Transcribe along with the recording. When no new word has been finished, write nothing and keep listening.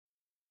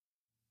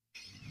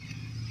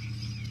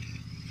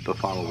The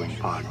following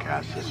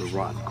podcast is a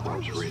Rotten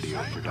Corpse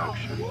Radio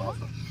production.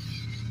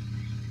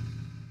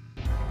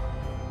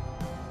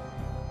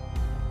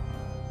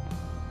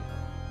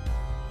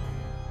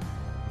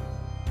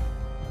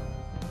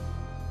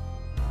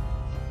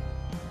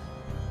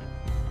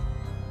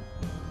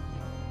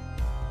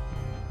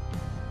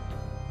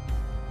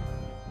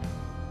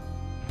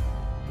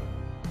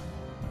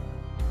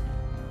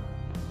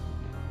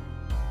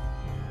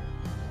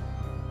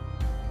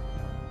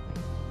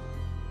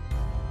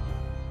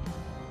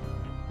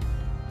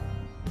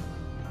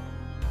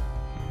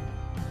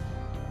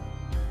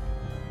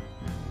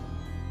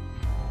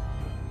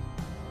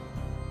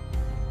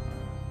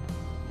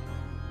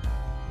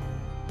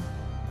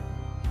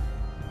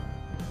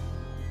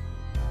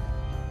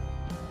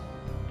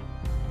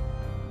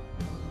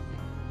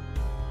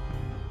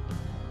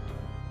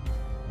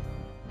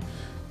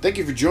 Thank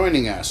you for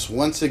joining us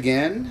once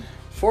again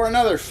for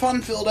another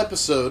fun-filled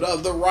episode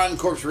of the Rotten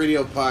Corpse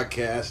Radio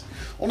podcast,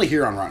 only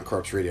here on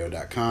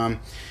RottenCorpseRadio.com.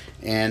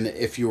 And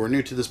if you are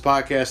new to this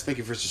podcast, thank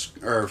you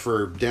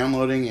for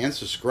downloading and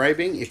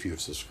subscribing. If you have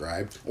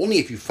subscribed, only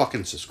if you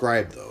fucking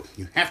subscribe though.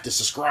 You have to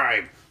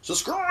subscribe.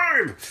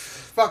 Subscribe.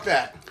 Fuck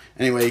that.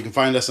 Anyway, you can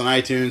find us on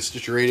iTunes,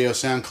 Stitcher Radio,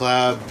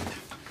 SoundCloud,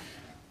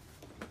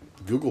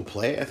 Google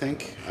Play, I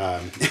think.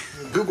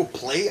 Google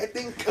Play, I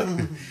think.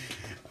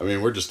 I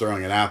mean, we're just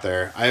throwing it out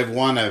there. I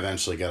want to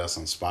eventually get us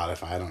on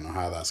Spotify. I don't know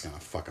how that's going to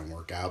fucking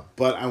work out,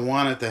 but I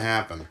want it to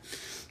happen.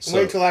 So,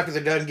 wait till after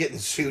they're done getting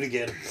sued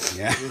again.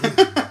 Yeah.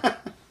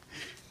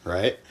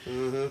 Right?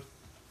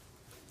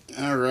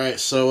 Mm-hmm. All right.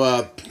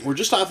 So, we're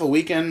just off a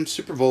weekend,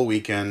 Super Bowl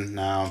weekend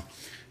now.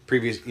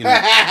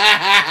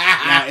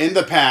 Now, in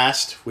the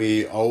past,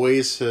 we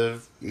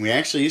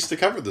actually used to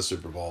cover the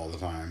Super Bowl all the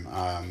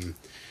time.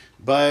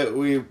 But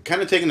we've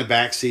kind of taken a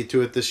backseat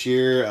to it this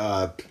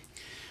year.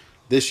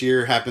 This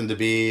year happened to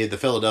be the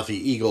Philadelphia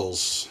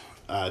Eagles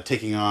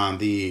taking on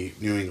the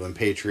New England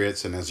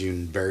Patriots, and as you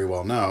very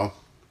well know,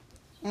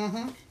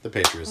 the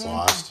Patriots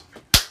lost.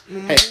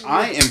 Hey,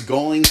 I am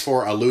going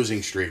for a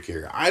losing streak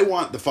here. I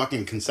want to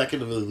fucking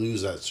consecutively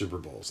lose at Super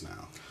Bowls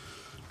now.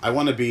 I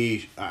want to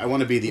be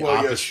the well,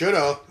 opposite. you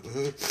shoulda.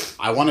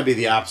 I want to be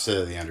the opposite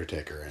of the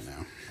Undertaker right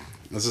now.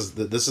 This is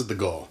the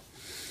goal.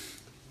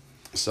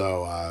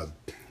 So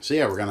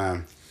yeah,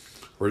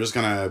 we're just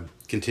gonna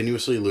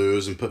continuously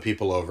lose and put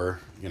people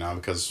over,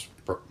 because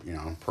pro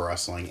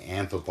wrestling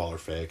and football are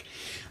fake.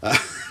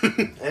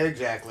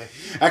 Exactly.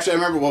 Actually, I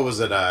remember, what was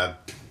it?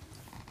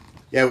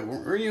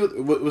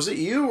 Was it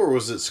you or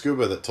was it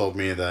Scuba that told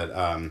me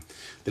that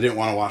they didn't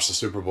want to watch the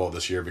Super Bowl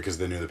this year because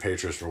they knew the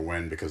Patriots would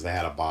win because they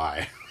had a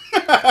bye.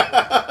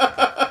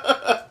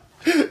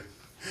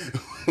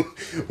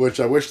 Which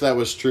I wish that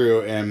was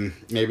true, and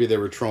maybe they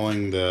were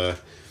trolling the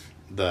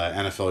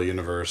NFL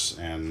universe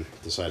and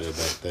decided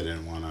that they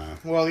didn't want to.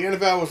 Well, the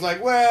NFL was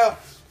like, well,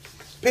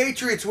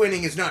 Patriots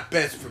winning is not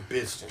best for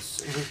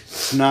business.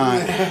 It's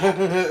not.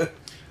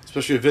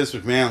 Especially with Vince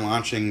McMahon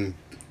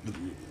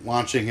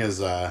launching his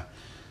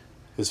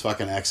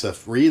fucking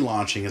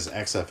relaunching his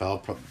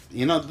XFL.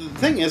 The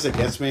thing is that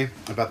gets me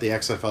about the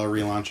XFL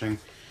relaunching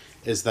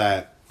is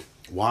that,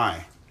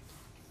 why?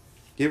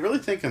 Do you really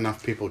think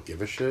enough people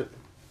give a shit?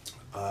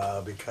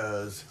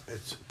 Because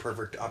it's a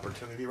perfect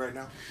opportunity right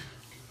now.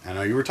 I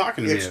know you were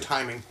talking to me. It's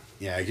timing.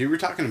 Yeah, you were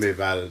talking to me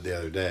about it the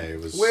other day. It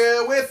was,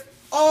 well, with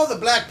all the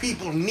black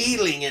people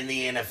kneeling in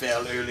the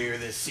NFL earlier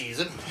this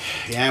season.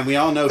 Yeah, and we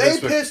all know they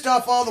pissed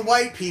off all the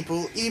white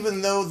people,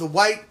 even though the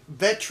white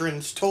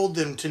veterans told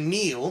them to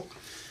kneel.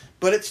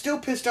 But it still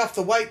pissed off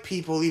the white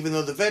people, even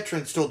though the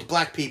veterans told the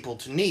black people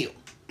to kneel.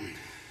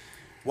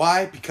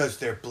 Why? Because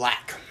they're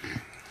black.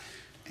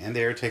 And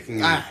they're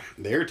taking a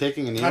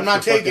knee. I'm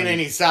not taking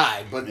any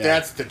side, but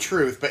that's the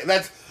truth. But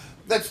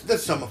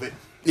that's some of it.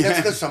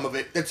 That's the sum of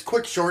it. It's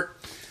quick, short.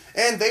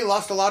 And they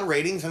lost a lot of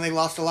ratings, and they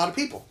lost a lot of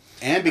people.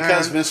 And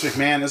because Vince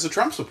McMahon is a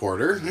Trump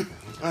supporter.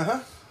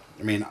 I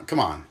mean, come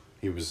on.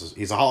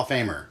 He's a Hall of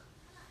Famer.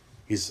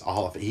 He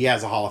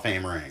has a Hall of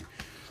Fame ring.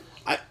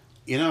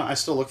 I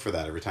still look for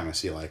that every time I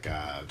see like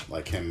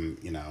him,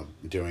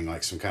 doing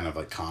like some kind of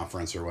like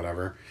conference or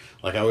whatever.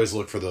 Like I always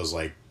look for those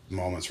like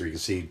moments where you can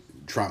see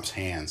Trump's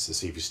hands to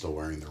see if he's still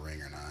wearing the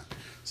ring or not.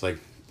 It's like,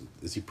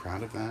 is he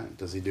proud of that?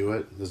 Does he do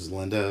it? Does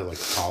Linda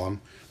call him?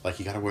 Like,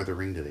 you gotta wear the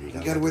ring today. You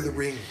gotta wear the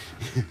ring.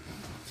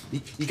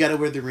 You gotta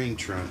wear the ring,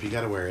 Trump. You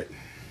gotta wear it.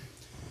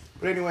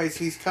 But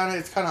anyways, it's kind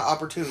of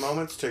opportune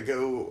moments to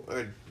go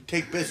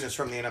take business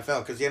from the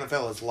NFL, because the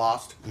NFL is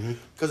lost.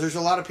 Because there's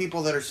a lot of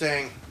people that are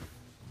saying,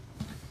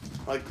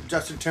 like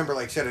Justin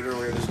Timberlake said it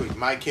earlier this week,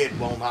 my kid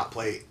will not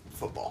play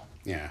football.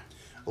 Yeah.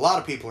 A lot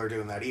of people are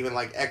doing that. Even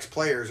like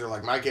ex-players are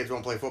like, my kids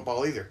won't play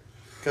football either.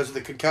 Because of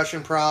the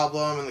concussion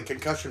problem and the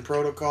concussion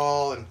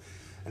protocol and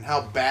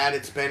how bad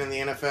it's been in the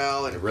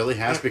NFL. And it really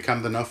has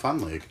become the no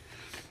fun league.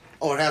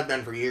 Oh, it has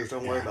been for years.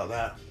 Don't worry about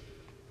that.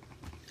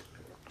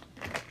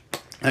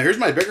 Now, here's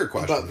my bigger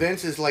question. But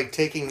Vince is like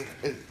taking...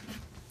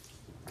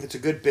 It's a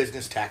good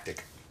business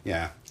tactic.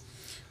 Yeah.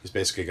 He's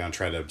basically going to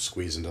try to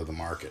squeeze into the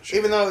market.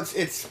 Even though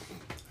it's...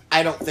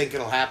 I don't think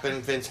it'll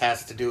happen. Vince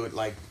has to do it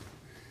like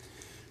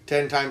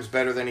 10 times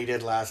better than he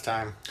did last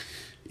time.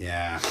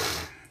 Yeah.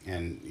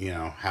 And,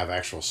 have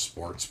actual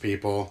sports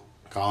people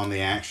calling the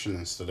action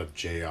instead of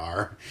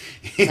JR.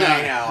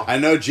 I know. I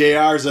know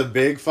JR's a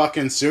big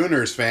fucking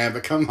Sooners fan,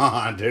 but come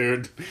on,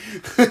 dude.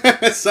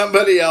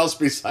 Somebody else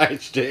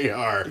besides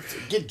JR.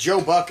 Get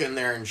Joe Buck in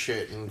there and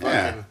shit. And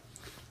fucking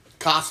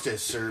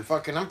Costas or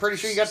fucking... I'm pretty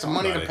sure you got the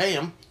money to pay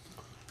him.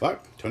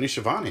 Fuck. Tony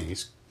Schiavone.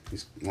 He's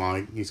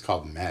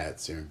called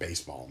Mets,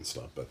 baseball and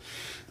stuff. But,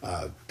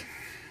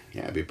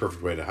 it'd be a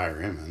perfect way to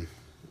hire him in.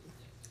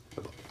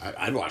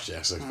 I'd watch the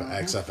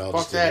XFL.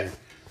 Fuck that.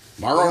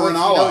 Mauro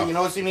Ranallo. You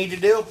know what he need to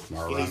do?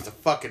 Mauro. He needs to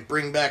fucking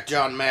bring back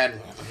John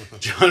Madden.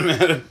 John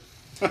Madden.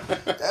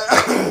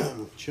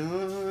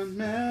 John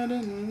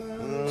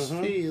Madden loves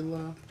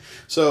Fila.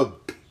 So,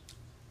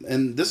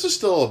 and this is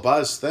still a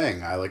buzz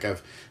thing.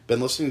 I've been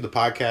listening to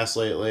podcasts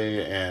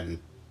lately, and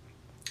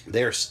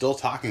they are still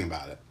talking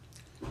about it.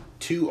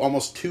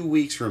 Almost 2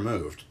 weeks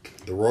removed,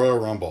 the Royal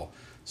Rumble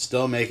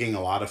still making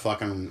a lot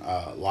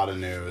of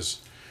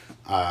news.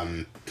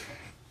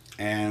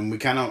 And I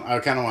kind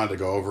of wanted to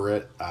go over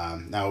it.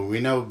 Now we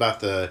know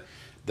about the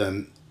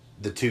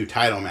 2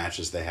 title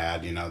matches they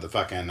had. The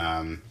fucking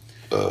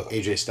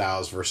AJ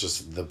Styles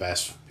versus the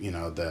best.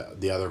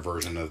 The other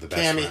version of the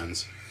best Cammy.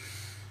 friends.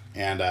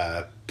 And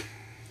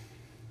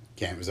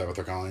Cam, is that what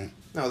they're calling it?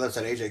 No, that's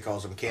what AJ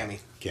calls him, Cammy.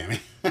 Cammy.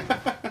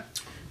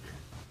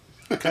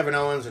 Kevin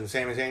Owens and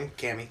Sami Zayn,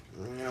 Cammy.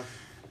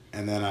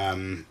 And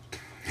then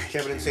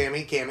Kevin and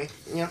Sammy, Cammy.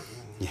 Yeah.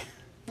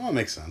 Well, it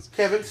makes sense.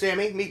 Kevin,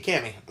 Sammy, meet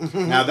Cammy.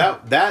 Now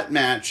that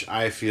match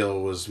I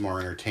feel was more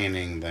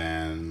entertaining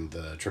than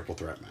the triple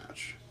threat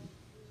match.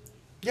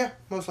 Yeah,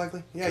 most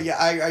likely. Yeah,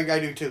 I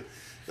do too.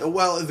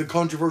 Well, the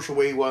controversial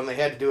way he won, they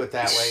had to do it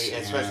that way,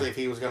 especially if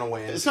he was going to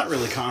win. It's not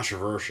really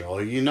controversial.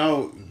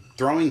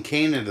 Throwing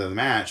Kane into the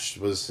match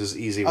was his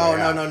easy way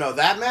out. out. No.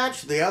 That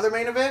match, the other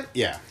main event,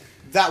 Yeah,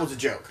 that was a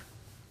joke.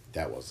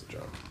 that was the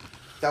joke.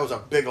 That was a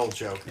big old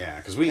joke. Yeah,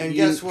 because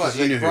guess what?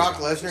 you knew who Brock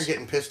was. Lesnar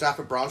getting pissed off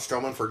at Braun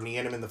Strowman for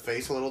kneeing him in the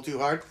face a little too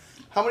hard.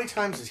 How many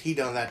times has he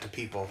done that to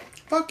people?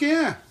 Fuck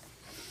yeah.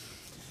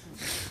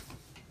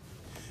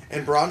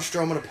 And Braun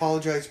Strowman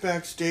apologized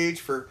backstage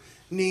for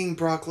kneeing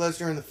Brock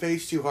Lesnar in the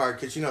face too hard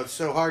because, it's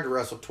so hard to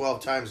wrestle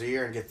 12 times a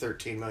year and get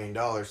 $13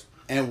 million.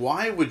 And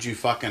why would you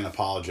fucking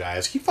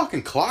apologize? He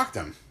fucking clocked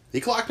him. He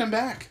clocked him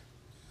back.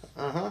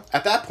 Uh-huh.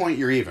 At that point,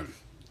 you're even.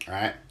 All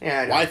right?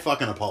 Yeah, I know. Why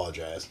fucking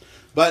apologize?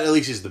 But at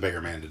least he's the bigger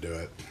man to do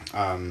it.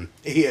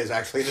 He is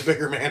actually the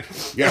bigger man.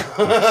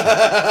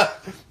 Yeah.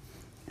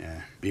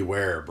 Yeah.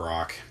 Beware,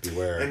 Brock.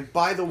 Beware. And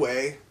by the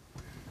way,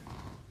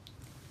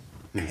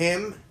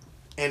 him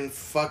and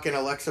fucking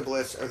Alexa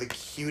Bliss are the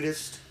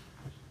cutest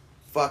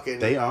fucking...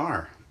 They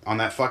are. On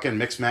that fucking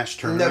mixed match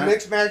tournament. The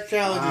mixed match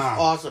challenge is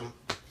awesome.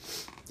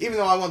 Even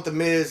though I want The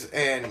Miz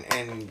and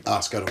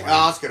Asuka to win.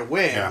 Asuka to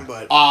win, Yeah.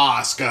 but...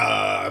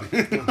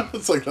 Asuka!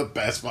 It's like the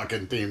best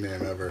fucking team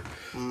name ever.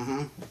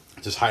 Mm-hmm.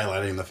 Just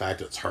highlighting the fact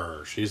it's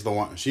her. She's the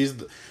one. She's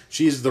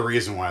the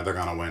reason why they're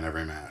gonna win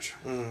every match.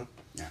 Mm-hmm.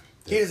 Yeah.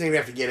 He doesn't even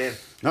have to get in.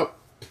 Nope.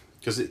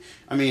 Because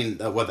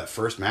that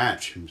first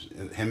match,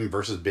 him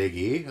versus Big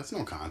E. That's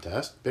no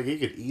contest. Big E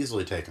could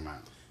easily take him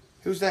out.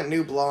 Who's that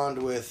new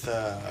blonde with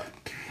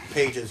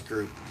Paige's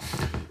group?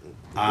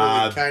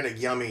 Really kind of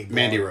yummy blonde.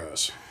 Mandy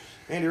Rose.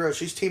 Mandy Rose.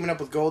 She's teaming up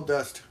with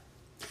Goldust.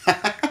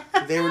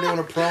 They were doing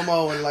a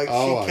promo and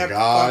Oh, she kept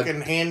God.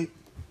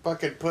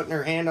 fucking putting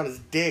her hand on his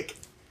dick.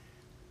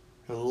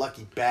 A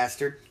lucky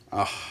bastard.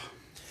 Oh.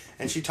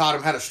 And she taught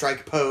him how to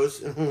strike a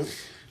pose.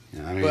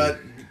 Yeah, I mean, But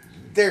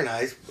they're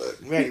nice.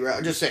 But Mandy Rose,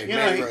 I'm just saying,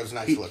 Mandy Rose is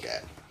nice to look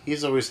at.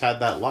 He's always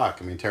had that luck.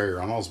 I mean, Terry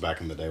Runnels back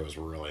in the day was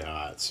really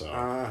hot. So,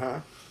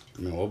 Uh-huh.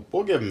 I mean,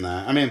 we'll give him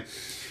that. I mean,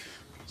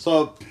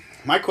 so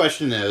my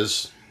question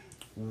is,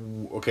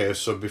 okay,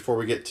 so before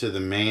we get to the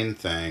main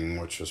thing,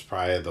 which was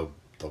probably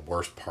the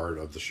worst part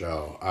of the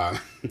show,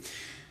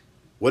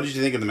 what did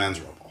you think of the men's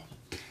Rumble?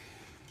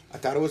 I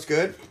thought it was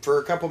good. For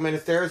a couple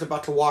minutes there, I was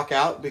about to walk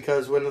out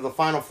because when the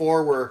final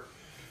four were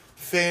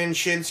Finn,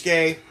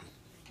 Shinsuke,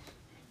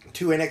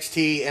 to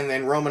NXT, and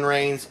then Roman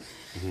Reigns,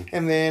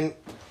 and then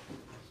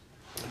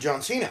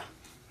John Cena.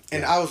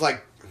 And I was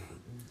like,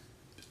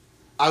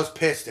 I was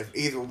pissed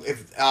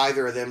if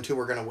either of them two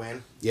were going to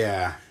win.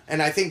 Yeah.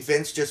 And I think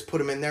Vince just put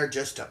them in there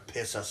just to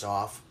piss us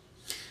off.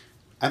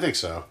 I think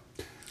so.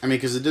 I mean,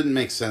 because it didn't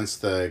make sense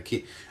to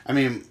keep... I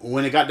mean,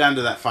 when it got down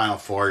to that final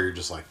four, you're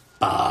just like,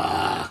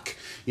 fuck.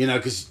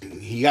 Because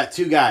you got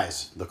 2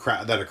 guys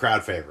that are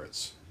crowd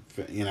favorites.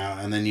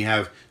 And then you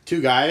have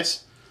 2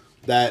 guys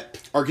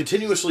that are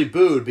continuously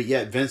booed, but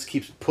yet Vince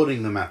keeps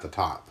putting them at the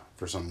top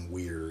for some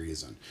weird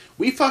reason.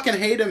 We fucking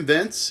hate him,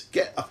 Vince.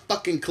 Get a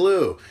fucking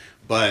clue.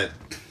 But...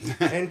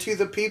 And to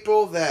the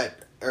people that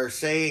are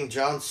saying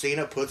John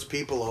Cena puts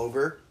people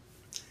over,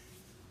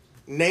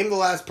 name the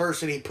last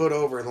person he put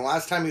over. And the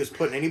last time he was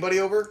putting anybody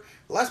over,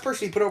 the last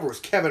person he put over was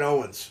Kevin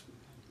Owens.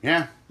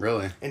 Yeah,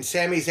 really. And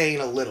Sami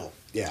Zayn a little.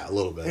 Yeah, a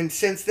little bit. And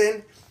since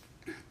then,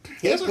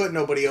 he hasn't put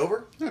nobody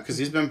over. No, because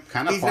he's been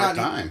kind of He's not-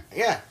 part-time.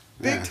 Yeah,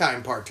 big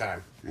time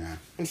part-time. Yeah.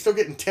 And still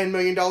getting $10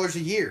 million a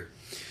year.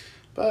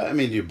 But, I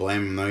mean, do you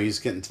blame him, though? He's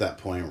getting to that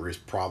point where he's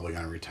probably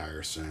going to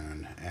retire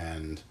soon.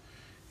 And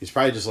he's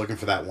probably just looking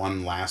for that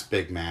one last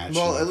big match.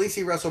 Well, at least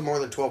he wrestled more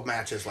than 12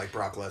 matches like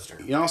Brock Lesnar.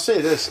 You know, I'll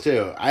say this,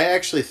 too. I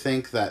actually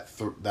think that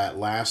that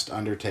last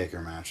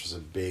Undertaker match was a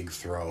big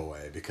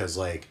throwaway. Because,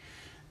 like,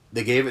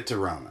 they gave it to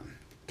Roman.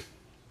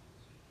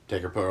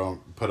 Taker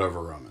put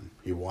over Roman.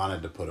 He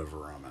wanted to put over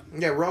Roman.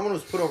 Yeah, Roman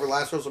was put over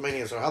last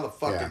WrestleMania, so how the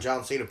fuck Yeah. did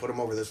John Cena put him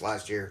over this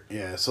last year?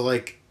 Yeah, so,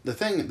 like, the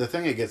thing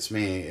that gets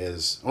me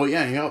is... Oh,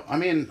 yeah, you know, I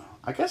mean,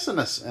 I guess in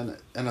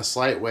a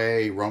slight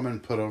way, Roman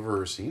put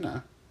over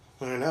Cena.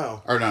 I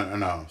know. Or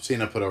no.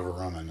 Cena put over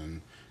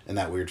Roman in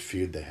that weird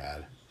feud they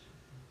had.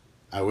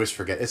 I always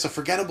forget. It's a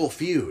forgettable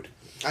feud.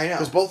 I know.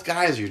 Because both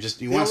guys, you want to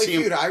The only see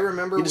feud them. I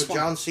remember you with just want-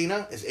 John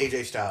Cena is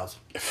AJ Styles.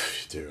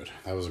 Dude,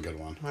 that was a good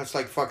one. That's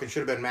like fucking should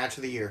have been match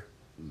of the year.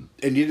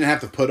 And you didn't have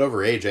to put over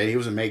AJ. He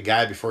was a made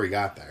guy before he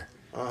got there.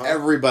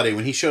 Everybody,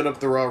 when he showed up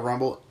at the Royal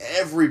Rumble,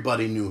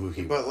 everybody knew who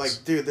he was. But like,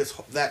 dude,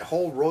 that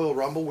whole Royal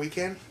Rumble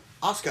weekend,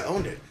 Asuka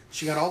owned it.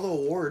 She got all the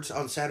awards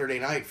on Saturday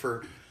night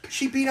for.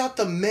 She beat out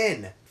the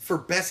men for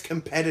best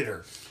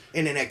competitor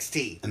in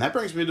NXT. And that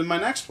brings me to my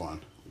next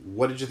one.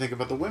 What did you think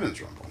about the Women's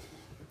Rumble?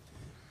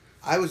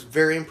 I was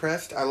very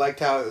impressed. I liked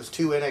how it was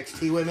 2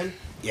 NXT women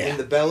in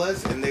the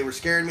Bellas, and they were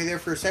scaring me there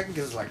for a second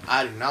because like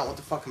I do not want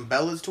the fucking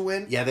Bellas to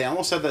win. Yeah, they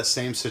almost had that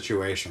same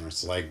situation where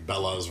it's like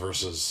Bellas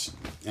versus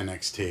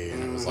NXT,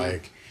 and it was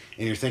like,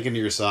 and you're thinking to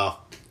yourself,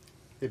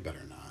 they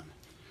better not.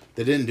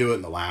 They didn't do it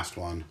in the last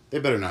one. They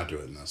better not do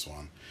it in this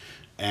one.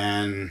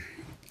 And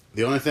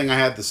the only thing I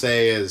have to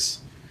say is,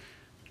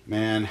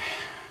 man,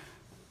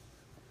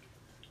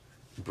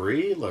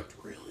 Brie looked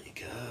really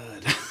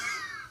good.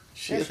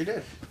 Yeah, she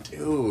did.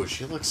 Dude,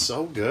 she looked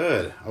so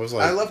good. I was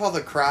like, I love how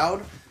the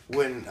crowd,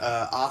 when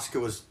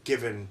Asuka was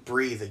giving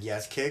Brie the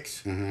yes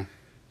kicks,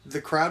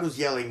 the crowd was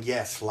yelling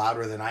yes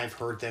louder than I've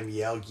heard them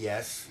yell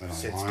yes In a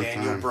since long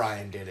Daniel time.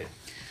 Bryan did it.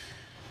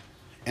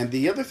 And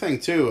the other thing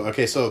too,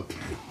 okay, so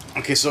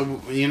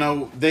you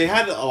know they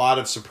had a lot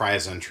of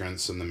surprise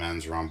entrants in the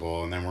men's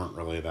rumble, and they weren't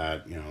really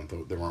that, you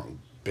know, they weren't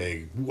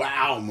big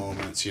wow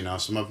moments. You know,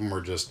 some of them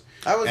were just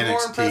I was NXT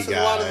more impressed with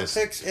a lot of the guys.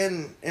 picks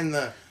in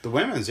the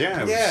Women's,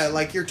 yeah, it yeah, was-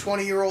 like your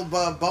 20-year-old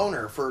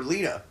boner for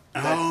Lita.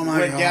 That Oh my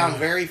went God. down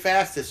very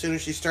fast as soon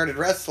as she started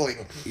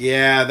wrestling.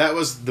 yeah, that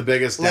was the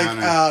biggest Like,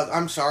 downer.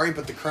 I'm sorry,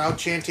 but the crowd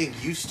chanting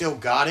 "You still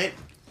got it."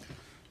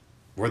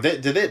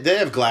 Did they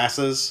have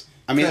glasses?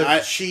 I mean,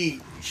 'Cause she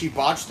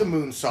botched the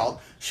moonsault.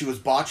 She was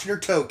botching her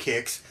toe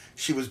kicks.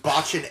 She was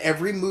botching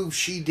every move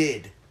she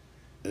did.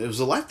 it was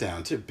a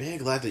letdown too, big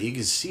letdown. You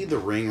can see the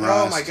ring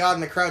rust. Oh my god!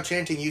 And the crowd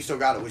chanting "You still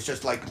got it" was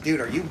just like, dude,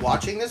 are you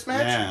watching this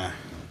match? Yeah,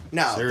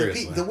 No,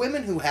 seriously. the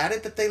women who had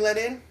it that they let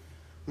in,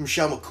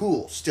 Michelle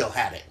McCool still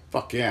had it.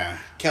 fuck yeah.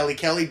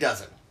 Kelly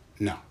doesn't.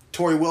 No,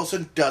 Tori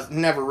Wilson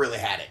never really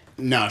had it.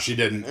 no, she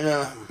didn't.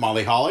 Uh,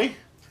 Molly Holly.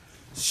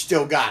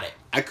 still got it.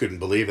 I couldn't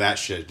believe that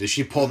shit. Did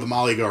she pull the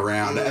Molly go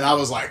around? And I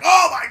was like,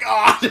 oh my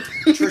god.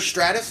 Trish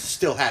Stratus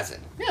still has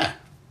it. Yeah.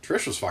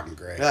 Trish was fucking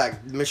great.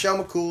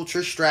 Michelle McCool,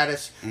 Trish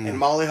Stratus, and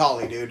Molly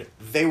Holly, dude.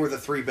 They were the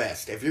 3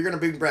 best. If you're gonna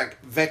bring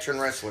back veteran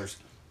wrestlers,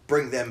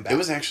 bring them back. It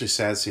was actually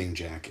sad seeing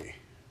Jackie.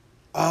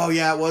 Oh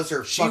yeah, it was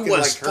her. She fucking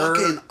was like her.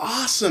 fucking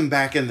awesome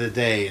back in the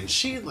day. And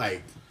she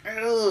like,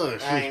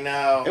 ugh, I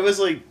know. it was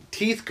like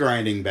teeth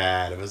grinding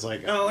bad. It was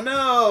like, oh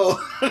no.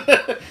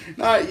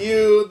 Not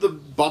you, the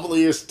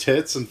bubbliest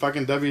tits in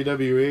fucking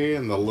WWE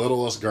and the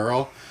littlest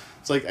girl.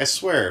 It's like, I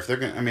swear, if they're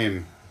gonna, I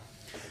mean,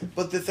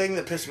 But the thing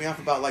that pissed me off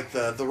about like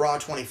the Raw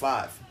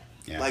 25,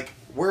 Yeah. like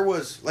where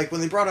was like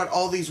when they brought out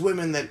all these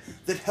women that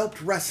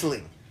helped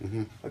wrestling.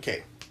 Mm-hmm.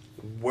 Okay,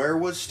 where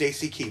was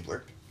Stacy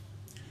Keibler?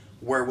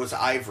 Where was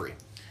Ivory?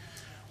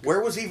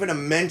 Where was even a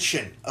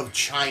mention of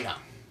China?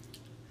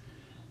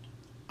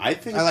 I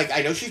think,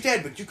 I know she's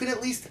dead, but you could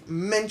at least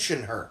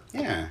mention her.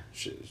 yeah,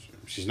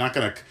 she's not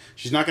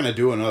gonna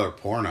do another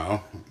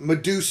porno.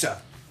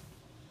 Medusa,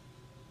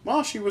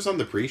 Well, she was on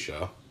the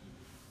pre-show.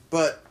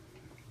 but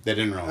They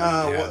didn't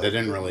really, they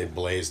didn't really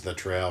blaze the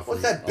trail.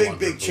 what's from that big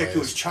Alundra chick who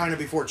was Blaze. China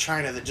before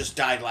China that just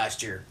died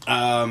last year?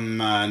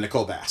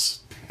 Nicole Bass.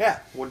 Yeah,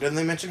 well, didn't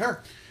they mention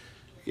her?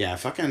 Yeah,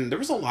 fucking. There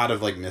was a lot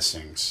of like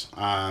missings.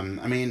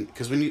 I mean,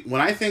 because when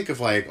I think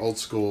of like old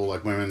school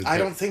like women, I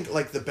don't think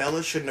like the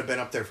Bellas shouldn't have been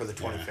up there for the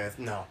 25th.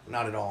 No,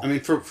 not at all. I mean,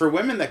 for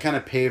women that kind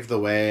of paved the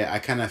way, I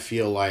kind of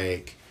feel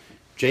like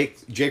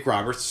Jake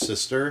Roberts'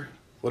 sister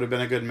would have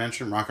been a good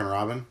mention. Rockin'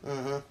 Robin.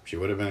 Mm-hmm. She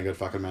would have been a good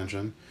fucking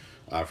mention.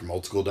 From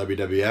old school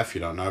WWF,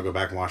 you don't know, go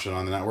back and watch it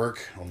on the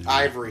network.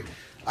 Ivory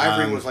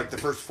was like the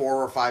first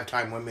 4 or 5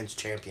 time women's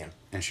champion.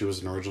 And she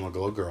was an original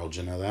Glow Girl. Did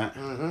you know that?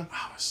 Mm-hmm. Oh,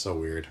 it was so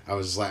weird. I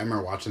was like, I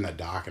remember watching that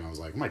doc, and I was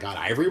like, oh my god,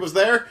 Ivory was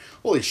there?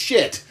 Holy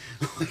shit!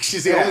 Like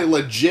she's the only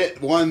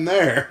legit one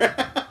there.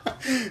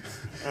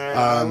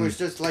 It was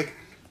just like,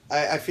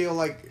 I feel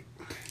like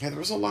Yeah, there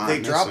was a lot.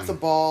 they dropped missing. the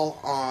ball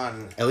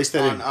on At least they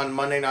on, didn't. on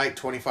Monday Night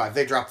 25.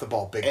 They dropped the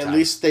ball big time. At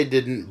least they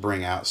didn't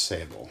bring out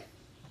Sable.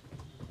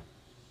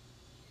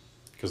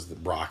 Because the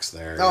Brock's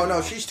there. Oh you no,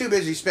 know. she's too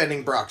busy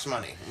spending Brock's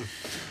money.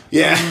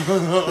 Yeah.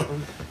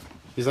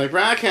 He's like,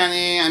 Rock,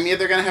 honey, I'm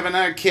either going to have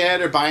another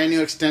kid or buy a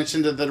new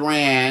extension to the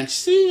ranch.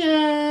 See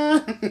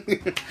ya.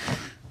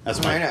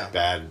 That's my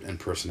bad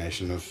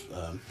impersonation of,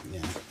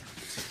 yeah.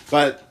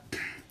 But,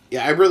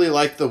 yeah, I really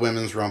liked the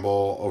Women's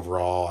Rumble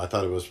overall. I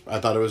thought it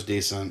was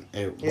decent.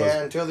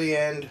 Until the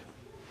end.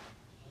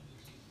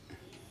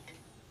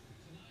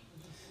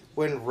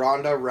 When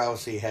Ronda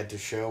Rousey had to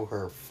show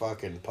her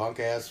fucking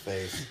punk-ass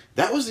face.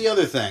 That was the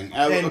other thing.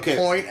 And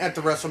point at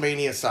the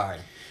WrestleMania sign.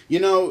 You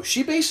know,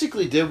 she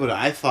basically did what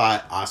I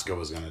thought Asuka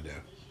was going to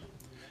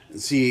do.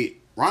 See,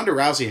 Ronda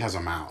Rousey has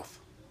a mouth.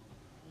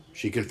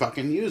 She can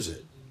fucking use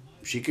it.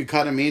 She could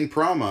cut a mean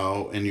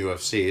promo in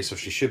UFC, so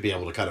she should be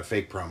able to cut a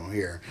fake promo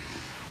here.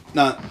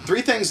 Now,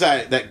 3 things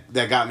that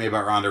got me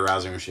about Ronda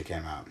Rousey when she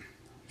came out.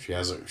 She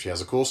has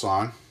a cool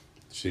song.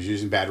 She's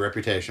using Bad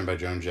Reputation by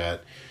Joan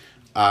Jett.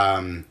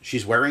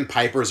 She's wearing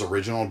Piper's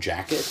original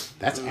jacket.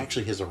 That's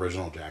actually his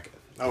original jacket.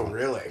 Oh,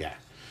 really? Yeah.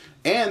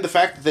 And the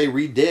fact that they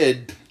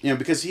redid,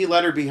 because he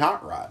let her be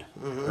Hot Rod.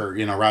 Or,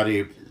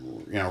 Rowdy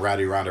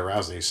Ronda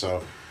Rousey.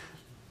 So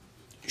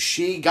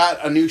she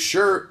got a new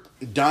shirt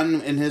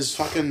done in his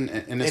fucking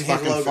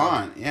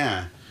font.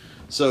 Yeah.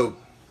 So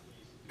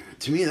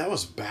to me that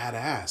was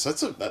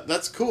badass.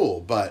 That's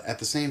cool, but at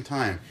the same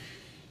time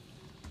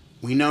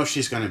we know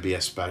she's going to be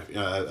a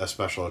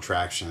special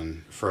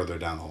attraction further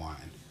down the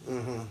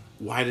line.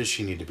 Why does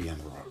she need to be in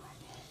the Royal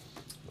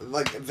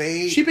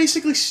Rumble? She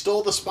basically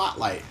stole the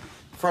spotlight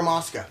from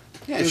Asuka.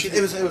 Yeah,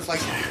 it was like,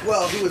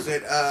 well, who was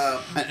it?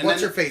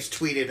 What's her face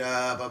tweeted?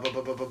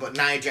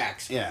 Nia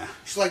Jax. Yeah.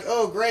 She's like,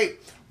 oh great.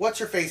 What's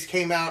her face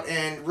came out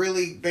and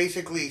really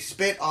basically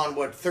spit on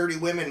what 30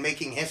 women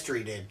making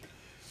history did.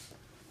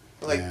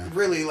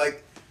 Really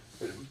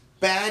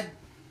bad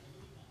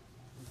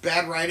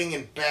writing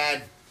and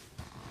bad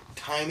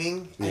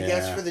timing, I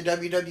guess, for the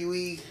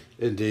WWE.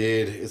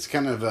 Indeed. It's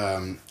kind of,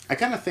 I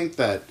kind of think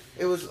that...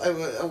 It was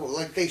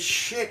like they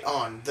shit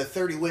on the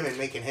 30 women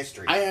making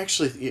history. Okay,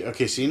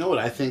 so you know what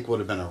I think would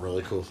have been a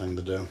really cool thing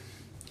to do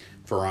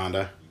for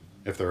Ronda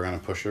if they were going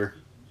to push her?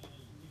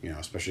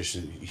 Especially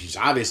since she's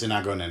obviously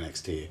not going to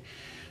NXT.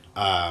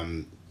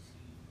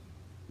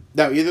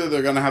 Now, either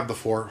they're going to have the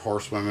 4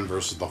 horsewomen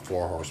versus the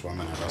 4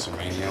 horsewomen at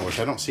WrestleMania, which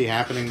I don't see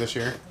happening this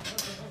year.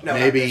 No,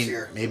 maybe not this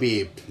year.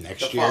 Maybe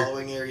next year. The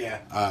following year, yeah.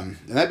 And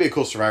that'd be a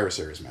cool Survivor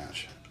Series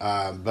match.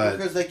 But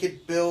because they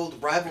could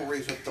build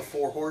rivalries with the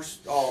 4 horse,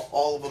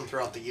 all of them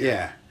throughout the year.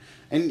 Yeah.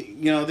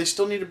 And, they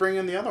still need to bring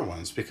in the other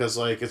ones because,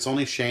 it's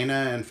only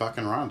Shayna and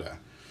fucking Ronda.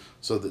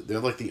 So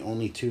they're, the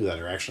only 2 that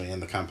are actually in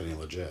the company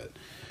legit.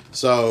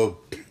 So,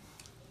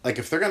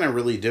 if they're going to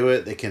really do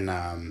it, they can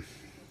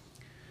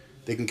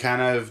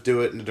kind of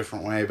do it in a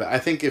different way. But I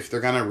think if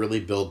they're going to really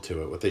build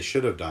to it, what they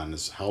should have done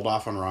is held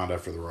off on Ronda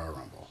for the Royal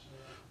Rumble.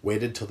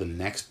 Waited till the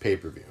next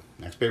pay-per-view.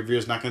 Next pay-per-view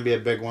is not going to be a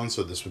big one,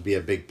 so this would be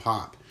a big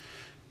pop.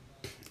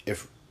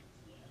 If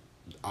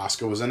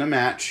Asuka was in a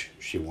match,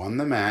 she won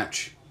the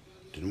match,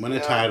 didn't win a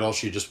title,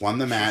 she just won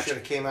the match. She should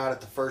have came out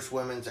at the first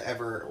women's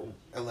ever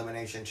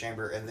Elimination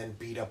Chamber and then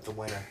beat up the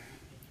winner.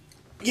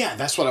 Yeah,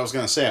 that's what I was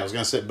going to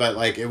say.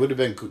 But, it would have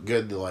been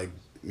good to,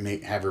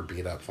 have her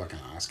beat up fucking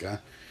Asuka.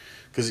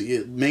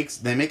 Because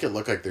they make it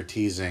look like they're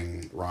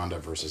teasing Ronda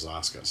versus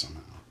Asuka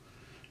somehow.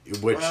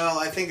 Well,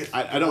 I think it's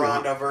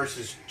Ronda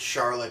versus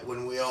Charlotte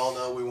when we all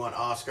know we want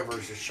Asuka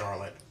versus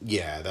Charlotte.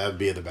 Yeah, that would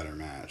be the better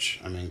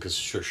match. I mean, because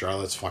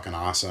Charlotte's fucking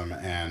awesome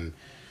and,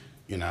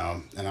 and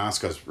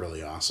Asuka's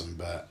really awesome.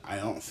 But I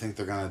don't think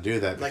they're going to do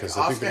that because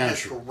I think Asuka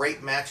has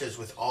great matches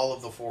with all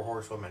of the 4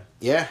 horsewomen.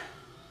 Yeah.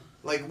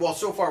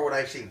 So far what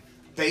I've seen.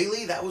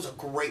 Bayley, that was a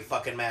great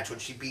fucking match when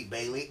she beat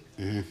Bayley.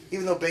 Mm-hmm.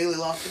 Even though Bayley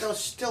lost, that was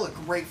still a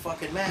great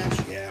fucking match.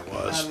 Yeah, it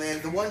was. And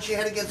then the one she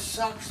had against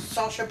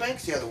Sasha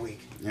Banks the other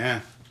week. Yeah.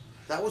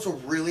 That was a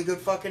really good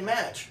fucking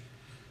match.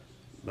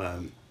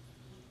 But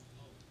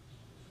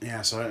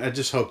yeah, so I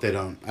just hope they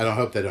don't. I don't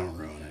hope they don't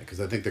ruin it because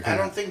I think they're. I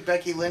don't think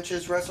Becky Lynch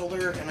has wrestled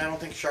her, and I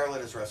don't think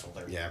Charlotte has wrestled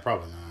her. Yeah,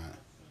 probably not.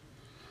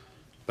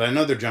 But I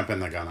know they're jumping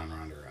the gun on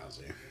Ronda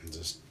Rousey.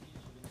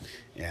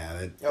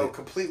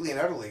 Completely and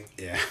utterly.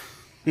 Yeah.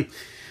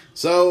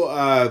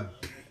 So,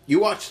 you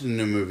watched the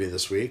new movie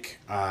this week.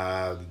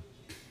 Tell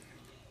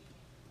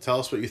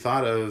us what you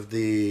thought of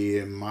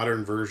the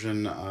modern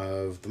version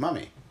of The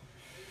Mummy.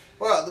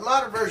 Well, the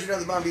modern version of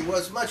The Mummy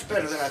was much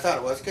better than I thought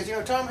it was because,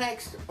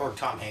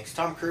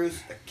 Tom Cruise,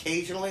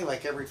 occasionally,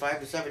 every 5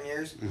 to 7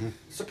 years,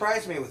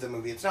 surprised me with the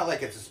movie. It's not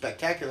like it's a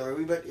spectacular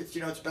movie, but it's,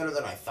 it's better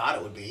than I thought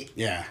it would be.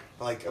 Yeah.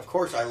 Of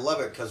course, I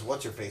love it because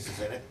What's-Her-Face is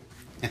in it.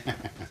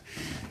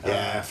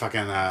 Yeah,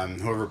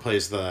 whoever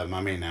plays the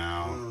Mummy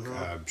now,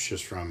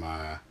 she's from,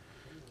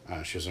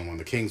 she was in one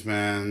of the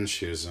Kingsmen,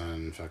 she was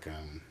in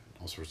fucking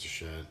all sorts of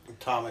shit.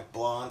 Atomic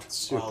Blonde,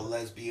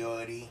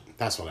 lesbianity.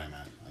 That's what I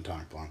meant,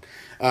 Atomic Blonde.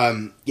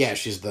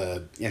 She's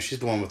the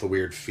one with the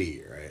weird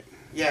feet, right?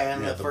 Yeah,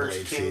 and the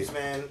first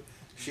Kingsman,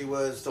 she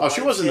was the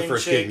she was in the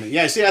first Kingsman.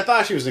 Yeah, see, I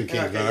thought she was in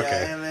Kingsman, okay.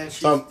 Yeah, and then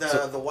she's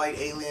the white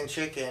alien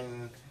chick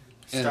in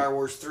Star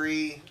Wars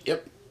 3.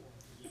 Yep.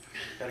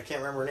 I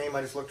can't remember her name.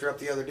 I just looked her up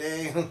the other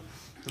day.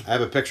 I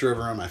have a picture of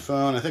her on my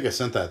phone. I think I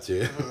sent that to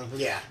you.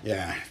 Yeah.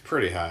 Yeah,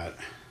 pretty hot.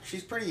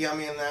 She's pretty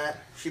yummy in that.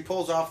 She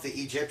pulls off the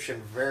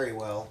Egyptian very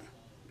well.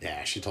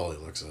 Yeah, she totally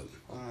looks it.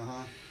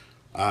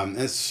 Uh-huh.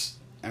 It's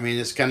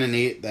kind of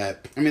neat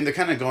that, they're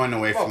kind of going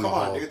away Oh, from the come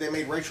on, whole... dude. They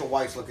made Rachel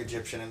Weisz look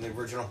Egyptian in the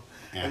original,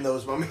 Yeah. in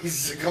those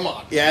mummies. Come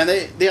on. Yeah, and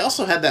they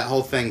also had that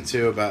whole thing,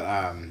 too,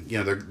 about,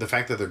 the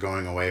fact that they're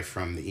going away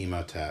from the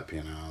Emotep,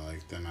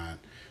 like,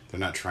 they're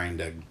not trying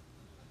to,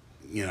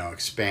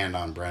 expand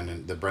on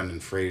the Brendan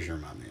Fraser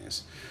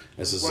mummies.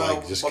 This is,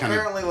 just kind of...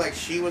 apparently, like,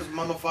 she was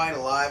mummified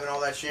alive and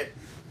all that shit,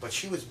 but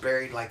she was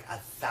buried,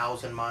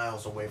 1,000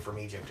 miles away from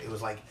Egypt. It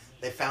was like,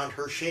 they found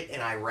her shit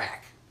in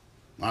Iraq.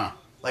 Wow.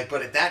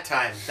 But at that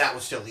time, that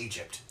was still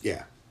Egypt.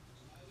 Yeah.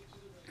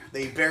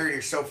 They buried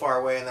her so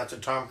far away, and that's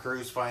when Tom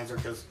Cruise finds her,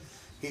 because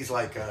he's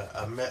like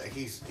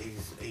he's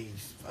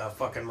a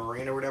fucking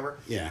Marine or whatever.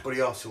 Yeah. But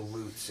he also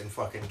loots and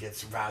fucking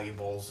gets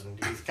valuables, and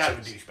he's kind of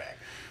a douchebag.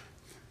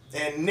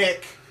 And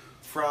Nick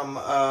from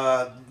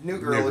New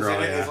Girl is in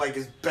it, yeah. is like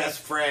his best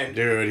friend.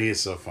 Dude,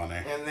 he's so funny.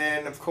 And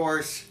then, of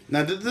course,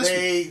 Now, did this...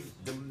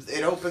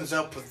 it opens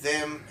up with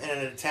them in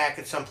an attack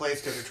at some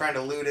place because they're trying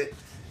to loot it,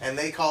 and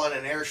they call it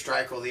an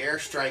airstrike. Well, the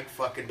airstrike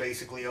fucking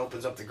basically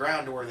opens up the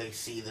ground to where they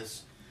see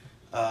this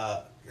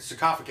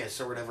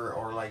sarcophagus or whatever,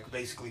 or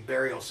basically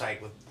burial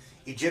site with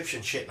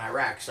Egyptian shit in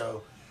Iraq.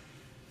 So,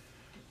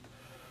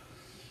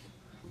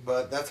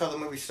 but that's how the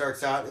movie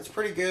starts out. It's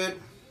pretty good.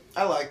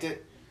 I liked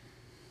it.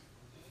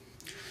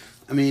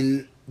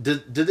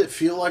 Did it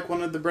feel like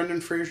one of the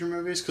Brendan Fraser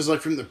movies? Because,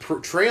 from the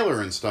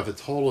trailer and stuff, it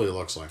totally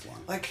looks like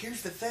one.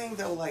 Here's the thing,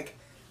 though.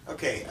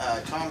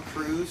 Tom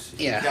Cruise,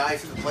 Yeah. he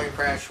dies in the plane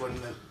crash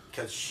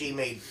because she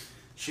makes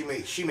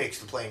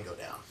the plane go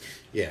down.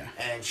 Yeah.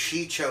 And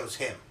she chose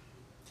him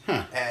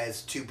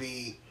as to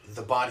be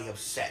the body of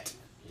Set,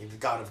 the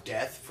god of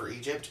death for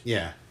Egypt.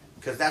 Yeah.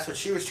 Because that's what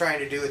she was trying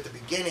to do at the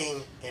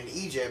beginning in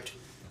Egypt,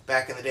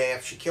 back in the day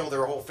after she killed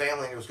her whole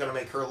family, and it was going to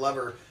make her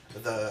lover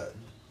the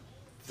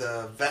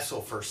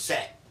vessel for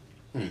Set,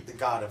 the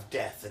god of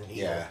death and evil.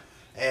 Yeah.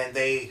 And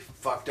they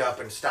fucked up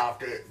and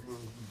stopped it and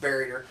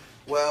buried her.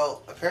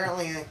 Well,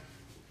 apparently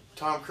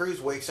Tom Cruise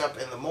wakes up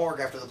in the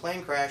morgue after the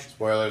plane crash.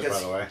 Spoilers, by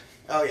the way.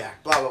 Oh, yeah.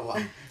 Blah, blah,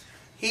 blah.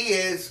 He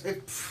is...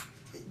 It's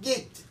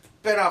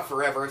been out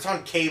forever. It's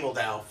on cable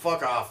now.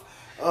 Fuck off.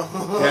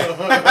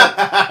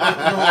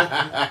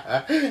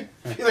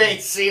 If you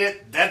ain't seen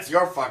it, that's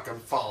your fucking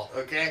fault,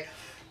 okay?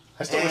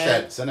 I still wish I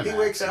had Cinemax. He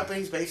wakes up and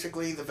he's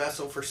basically the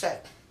vessel for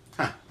Set.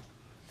 Huh.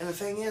 And the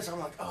thing is, I'm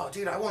like, oh,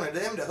 dude, I wanted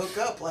them to hook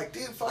up.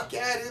 Dude, fuck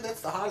yeah, dude,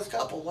 that's the hottest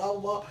couple, blah,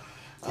 blah, blah.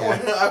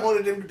 Yeah. I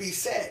wanted him to be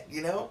Set,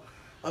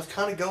 I was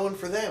kind of going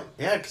for them.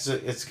 Yeah, because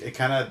it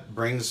kind of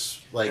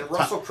brings, And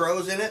Russell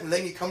Crowe's in it, and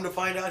then you come to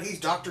find out he's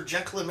Dr.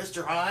 Jekyll and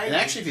Mr. Hyde. And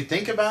actually, if you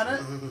think about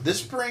it,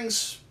 this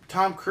brings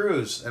Tom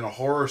Cruise in a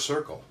horror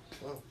circle.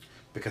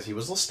 Because he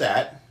was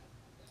Lestat.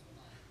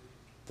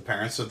 The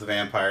parents of the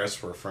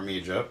vampires were from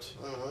Egypt.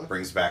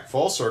 Brings back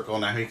full circle.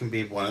 Now he can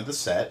be one of the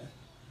Set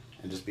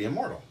and just be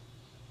immortal.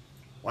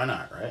 Why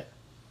not, right?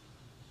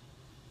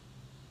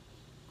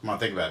 Come on,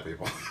 think about it,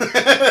 people.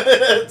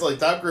 It's like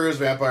Tom Cruise,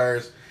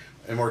 vampires,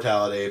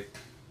 immortality,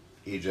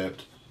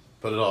 Egypt.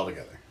 Put it all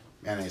together.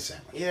 Mayonnaise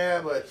sandwich. Yeah,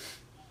 but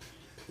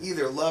you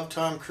either loved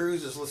Tom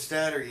Cruise as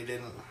Lestat or you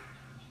didn't.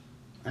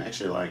 I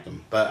actually liked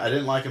him. But I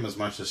didn't like him as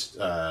much as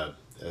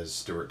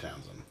Stuart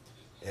Townsend.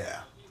 Yeah.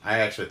 I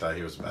actually thought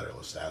he was a better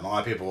Lestat. And a lot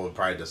of people would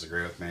probably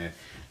disagree with me.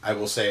 I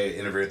will say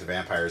Interview with the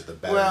Vampire is the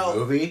better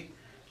movie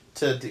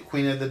to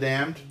Queen of the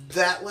Damned.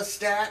 That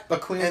Lestat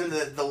But Queen and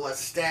the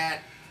Lestat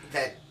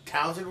that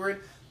Townsend were in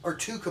are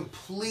two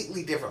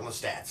completely different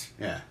Lestats.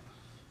 Yeah.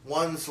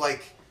 One's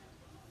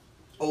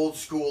old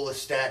school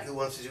Lestat who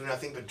wants to do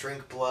nothing but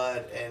drink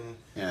blood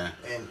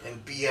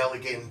and be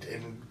elegant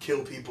and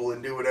kill people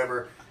and do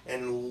whatever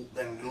and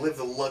live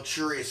the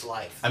luxurious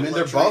life.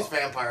 They're both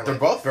vampire they're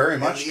life. both very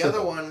And much the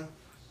other one,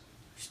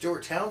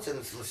 Stuart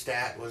Townsend's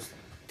Lestat was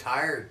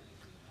tired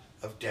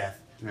of death.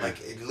 Yeah.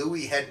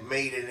 Louis had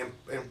made an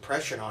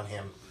impression on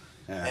him,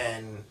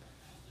 and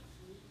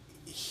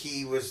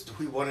he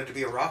wanted to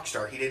be a rock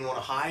star. He didn't want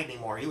to hide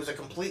anymore. He was a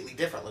completely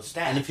different Lestat.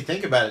 And if you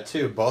think about it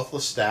too, both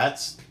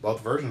Lestats,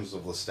 both versions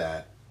of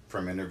Lestat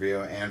from Interview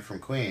and from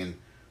Queen,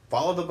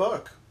 follow the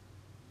book.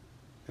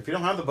 If you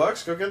don't have the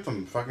books, go get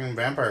them. Fucking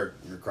Vampire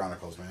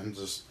Chronicles, man.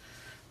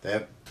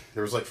 There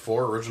was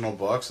 4 original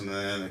books and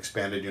then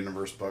expanded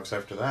universe books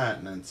after that,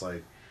 and it's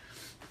they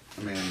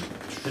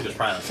just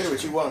probably say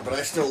what you want, but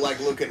I still like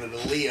looking at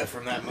Aaliyah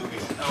from that movie.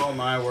 Oh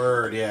my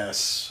word,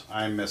 yes.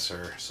 I miss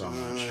her so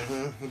much.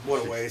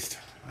 What a waste.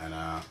 I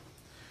know.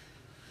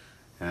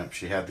 Yep,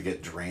 she had to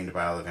get drained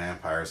by all the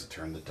vampires that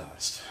turned to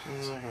dust.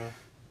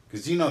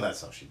 Because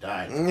that's how she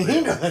died.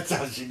 That's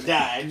how she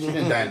died. She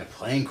didn't die in a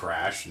plane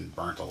crash and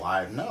burnt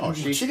alive. No,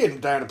 she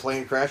didn't die in a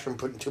plane crash from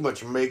putting too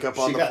much makeup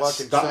on the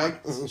fucking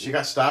check. She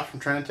got stopped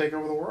from trying to take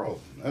over the world.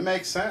 That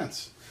makes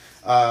sense.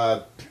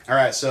 All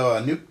right,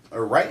 so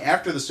right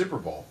after the Super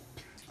Bowl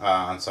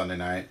on Sunday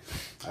night,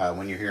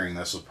 when you're hearing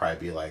this will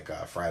probably be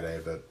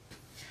Friday, but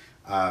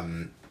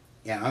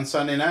Yeah, on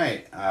Sunday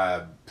night,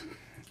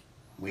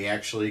 we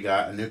actually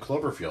got a new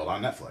Cloverfield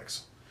on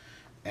Netflix.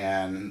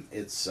 And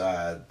it's,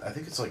 I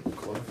think it's like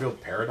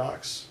Cloverfield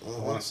Paradox, I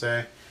want to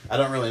say. I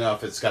don't really know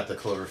if it's got the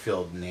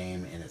Cloverfield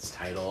name in its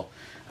title.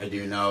 I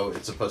do know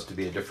it's supposed to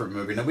be a different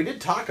movie. Now, we did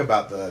talk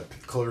about the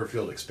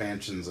Cloverfield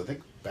expansions, I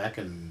think, back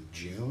in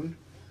June.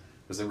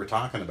 Because they were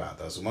talking about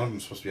those. One of them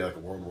is supposed to be like a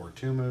World War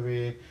II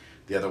movie.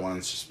 The other one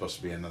is just supposed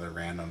to be another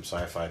random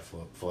sci-fi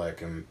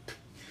flick. And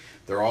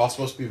they're all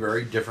supposed to be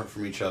very different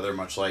from each other,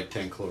 much like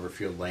 10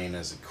 Cloverfield Lane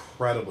is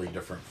incredibly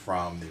different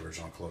from the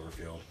original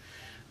Cloverfield.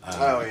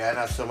 Oh, yeah,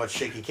 not so much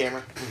shaky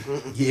camera.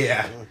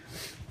 Yeah.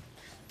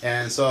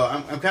 And so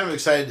I'm kind of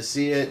excited to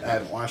see it. I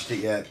haven't watched it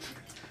yet.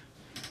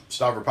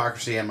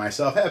 Stavropocracy and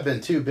myself have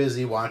been too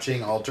busy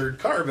watching Altered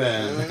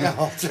Carbon.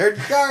 Altered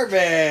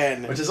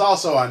Carbon! Which is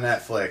also on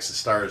Netflix. It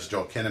stars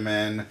Joel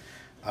Kinnaman.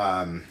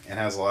 It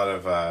has a lot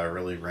of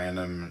really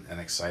random and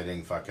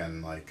exciting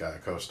fucking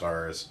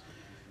co-stars.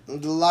 A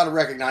lot of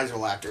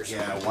recognizable actors.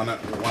 Yeah, one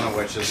of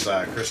which is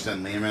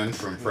Kristen Lehman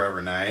from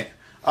Forever Night.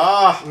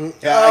 I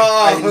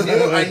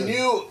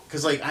knew,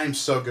 because I'm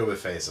so good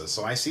with faces.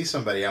 So I see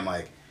somebody, I'm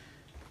like,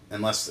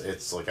 unless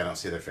it's I don't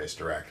see their face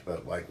direct,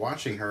 but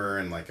watching her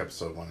in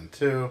episode 1 and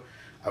 2,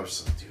 I was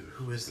just like, dude,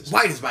 who is this?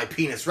 Why does my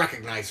penis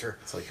recognize her?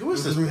 It's like, who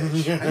is this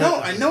bitch?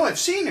 I know I've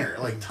seen her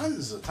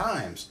tons of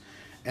times,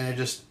 and it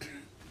just,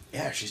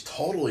 yeah, she's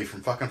totally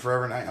from fucking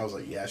Forever Night. I was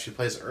like, yeah, she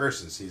plays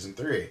Urs in season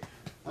 3.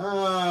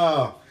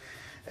 Oh,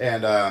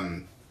 and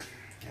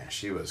yeah,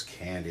 she was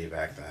candy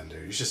back then,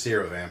 dude. You should see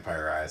her with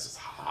vampire eyes. It's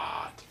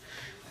hot.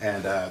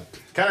 And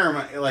kind of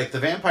remind the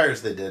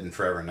vampires they did in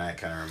Forever Night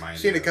kind of remind me.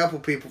 Seen a couple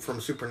people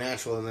from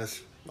Supernatural in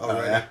this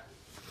already. Yeah?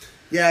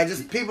 Yeah,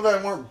 just people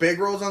that weren't big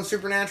roles on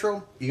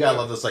Supernatural. You gotta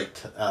love those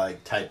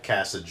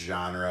typecasted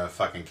genre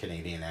fucking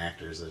Canadian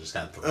actors that just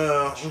kind of throw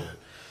that shit.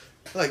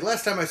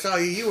 Last time I saw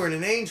you, you were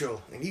an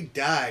angel and you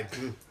died.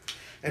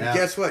 And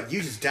guess what?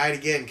 You just died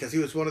again because he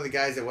was one of the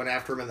guys that went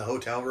after him in the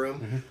hotel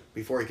room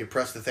before he could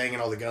press the thing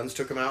and all the guns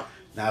took him out.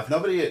 Now, if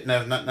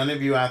none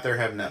of you out there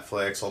have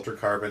Netflix, Altered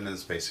Carbon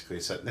is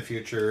basically set in the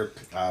future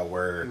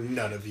where...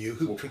 None of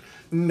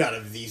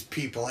these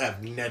people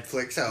have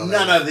Netflix.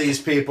 None of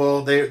these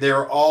people.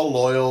 They're all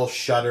loyal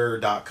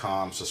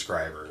Shudder.com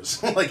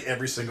subscribers.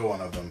 Every single one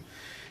of them.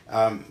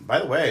 By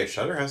the way,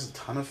 Shudder has a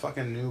ton of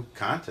fucking new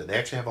content. They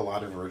actually have a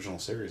lot of original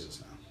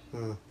series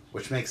now.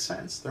 Which makes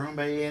sense. They're owned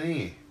by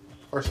A&E.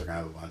 Of course they're going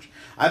to have a bunch.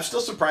 I'm still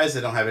surprised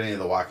they don't have any of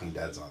the Walking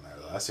Deads on there,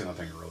 though. That's the only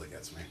thing that really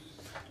gets me. I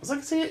was like,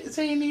 it's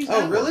A&E's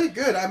Oh, really?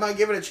 Good. I might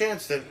give it a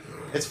chance then.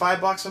 It's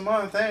 $5 a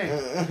month, hey.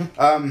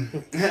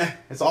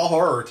 It's all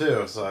horror,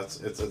 too, so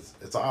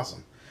it's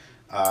awesome.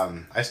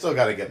 I still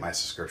got to get my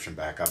subscription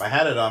back up. I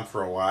had it on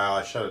for a while.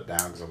 I shut it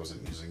down because I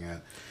wasn't using it.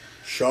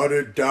 Shut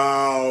it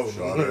down.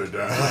 Shut it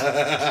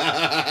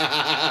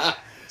down.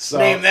 So,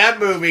 name that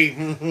movie.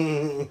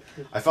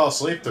 I fell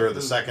asleep through it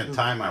the second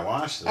time I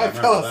watched it. I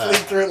fell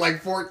asleep through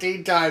it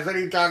 14 times. What are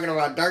you talking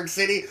about? Dark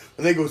City?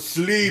 When they go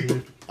sleep.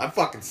 I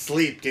fucking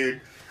sleep,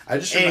 dude.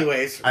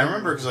 Anyways. I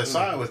remember because I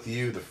saw it with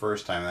you the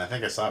first time, and I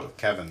think I saw it with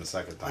Kevin the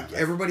second time.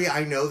 Everybody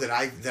I know that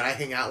I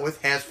hang out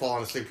with has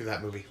fallen asleep through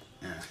that movie.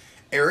 Yeah.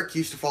 Eric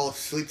used to fall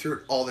asleep through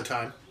it all the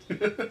time.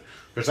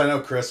 Because I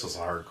know Chris was a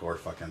hardcore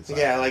fucking...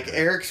 Yeah,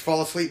 Eric's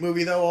fall asleep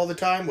movie, though, all the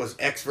time was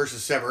X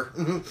versus Sever.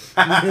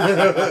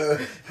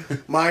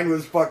 Mine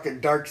was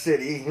fucking Dark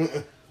City.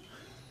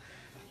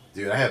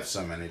 Dude, I have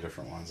so many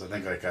different ones. I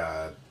think,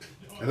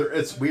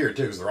 it's weird,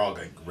 too, because they're all,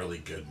 really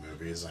good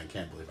movies. I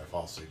can't believe I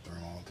fall asleep through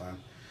them all the time.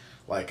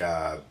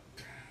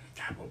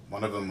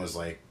 One of them was,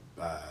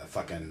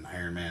 fucking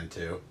Iron Man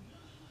 2.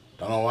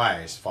 Don't know why.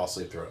 I just fall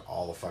asleep through it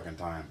all the fucking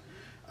time.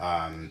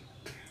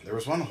 There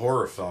was one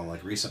horror film,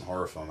 recent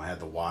horror film, I had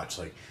to watch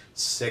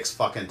 6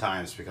 fucking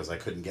times because I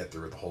couldn't get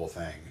through the whole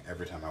thing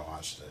every time I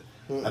watched it.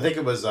 I think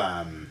it was,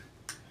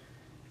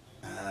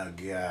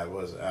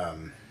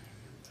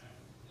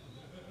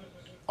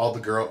 All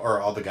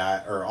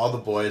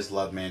the Boys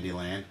Love Mandy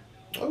Lane.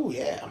 Oh,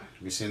 yeah. Have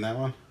you seen that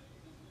one?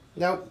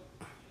 Nope.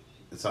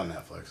 It's on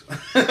Netflix.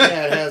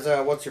 Yeah, it has,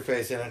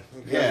 what's-her-face in it.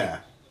 Yeah.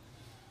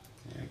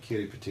 Yeah,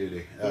 Cutie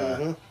Patootie.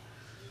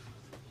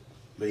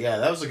 But yeah,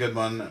 that was a good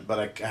one, but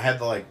I had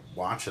to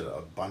watch it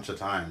a bunch of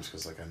times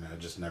because I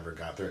just never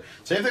got through it.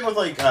 Same thing with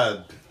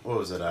what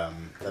was it? That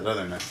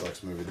other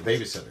Netflix movie, The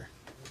Babysitter.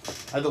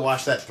 I had to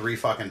watch that 3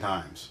 fucking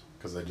times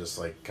because I just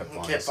kept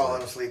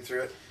falling asleep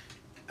through it.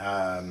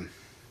 Now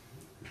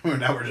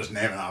we're just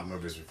naming off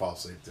movies we fall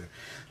asleep to.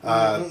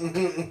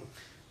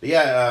 But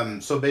yeah,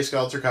 so basically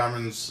Altered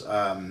Carbon's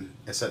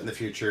is set in the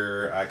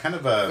future. Kind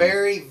of a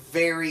very,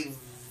 very,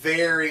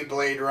 very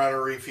Blade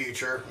Runner-y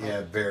future.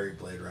 Yeah, very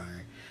Blade Runner.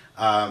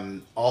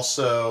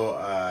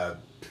 Also,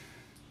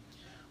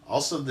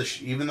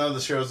 even though the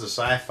show's a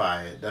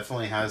sci-fi, it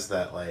definitely has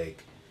that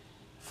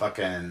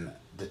fucking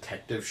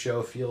detective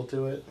show feel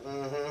to it.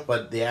 Mm-hmm.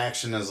 But the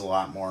action is a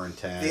lot more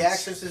intense. The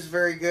action is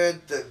very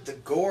good. The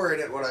gore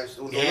in it, the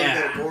little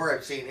bit of gore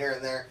I've seen here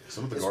and there,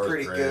 some of the gore is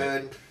pretty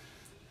good.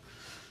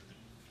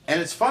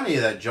 And it's funny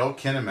that Joel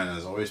Kinnaman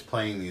is always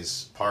playing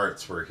these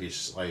parts where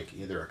he's like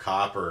either a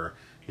cop or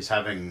he's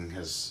having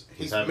he's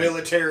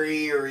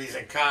military, or he's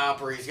a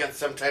cop, or he's got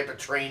some type of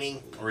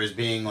training, or he's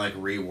being like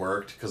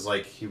reworked, because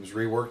like he was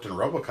reworked in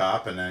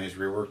RoboCop and then he's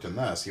reworked in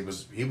this. He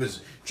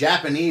was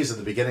Japanese at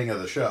the beginning of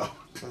the show.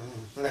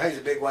 Now he's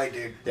a big white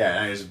dude. Yeah,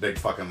 now he's a big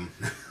fucking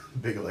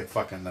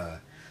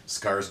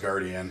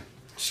Skarsgardian.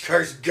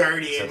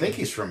 Skarsgardian. So I think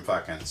he's from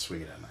fucking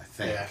Sweden. I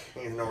think. Yeah,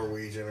 he's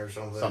Norwegian or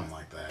something. Something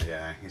like that.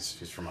 Yeah,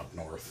 he's from up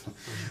north.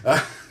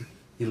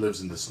 He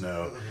lives in the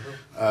snow.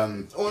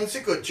 Once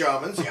good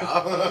Germans,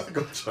 yeah.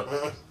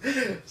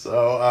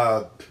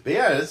 So, but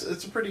yeah,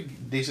 it's a pretty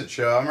decent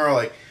show. I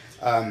remember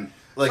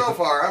so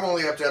far, I'm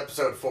only up to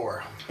episode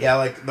 4. Yeah,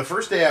 like the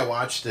first day I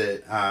watched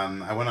it,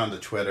 I went onto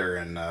Twitter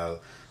and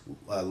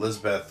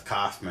Elizabeth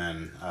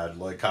Kaufman,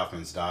 Lloyd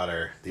Kaufman's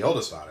daughter, the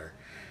oldest daughter,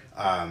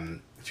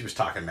 she was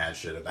talking mad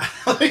shit about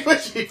it. Like when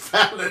she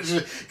found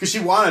it, because she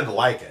wanted to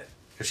like it,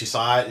 because she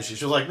saw it and she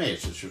was like me,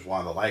 she just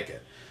wanted to like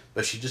it.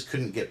 But she just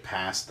couldn't get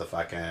past the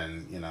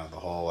fucking, the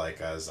whole, like,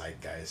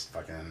 zeitgeist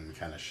fucking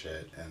kind of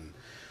shit. And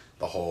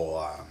the whole,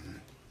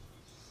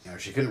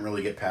 she couldn't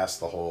really get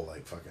past the whole,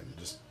 like, fucking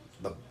just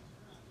not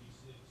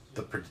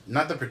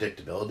the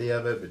predictability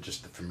of it, but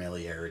just the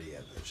familiarity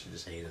of it. She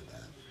just hated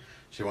that.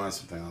 She wanted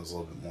something that was a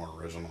little bit more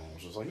original.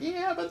 She was like,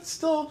 yeah, but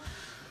still,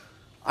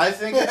 I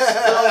think it's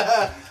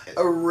still...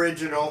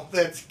 Original.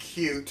 That's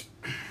cute.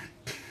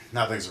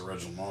 Nothing's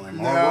original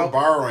anymore. No. We're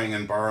borrowing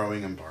and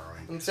borrowing and borrowing.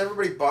 It's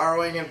everybody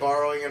borrowing and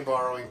borrowing and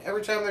borrowing.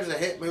 Every time there's a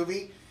hit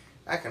movie,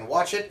 I can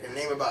watch it and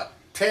name about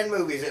 10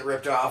 movies it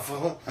ripped off.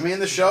 I mean,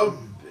 the show,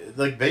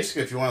 like,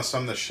 basically, if you want to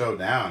sum the show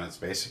down, it's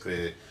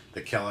basically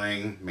The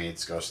Killing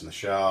meets Ghost in the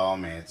Shell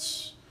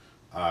meets,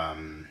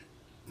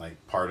 like,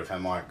 part of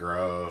Hemlock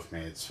Grove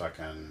meets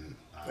fucking...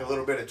 a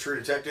little bit of True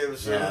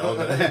Detectives. Yeah, a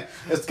little bit.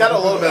 It's got a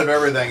little bit of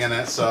everything in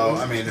it, so,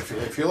 I mean,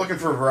 if you're looking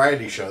for a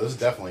variety show, this is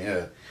definitely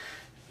it.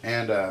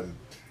 And,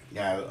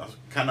 yeah,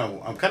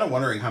 I'm kind of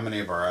wondering how many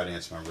of our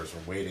audience members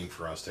are waiting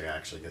for us to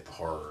actually get the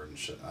horror and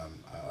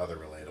other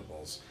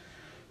relatables.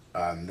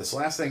 This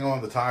last thing I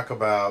wanted to talk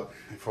about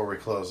before we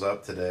close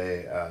up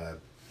today,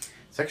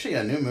 it's actually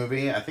a new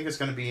movie. I think it's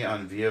going to be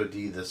on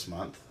VOD this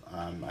month.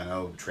 I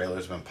know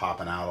trailers have been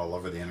popping out all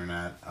over the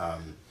internet.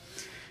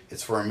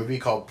 It's for a movie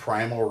called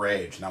Primal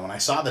Rage. Now, when I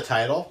saw the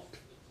title,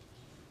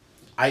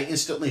 I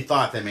instantly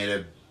thought they made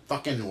a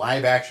fucking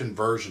live-action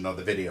version of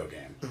the video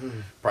game.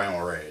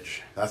 Primal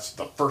Rage. That's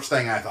the first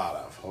thing I thought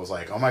of. I was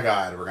like, oh my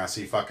god, we're gonna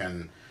see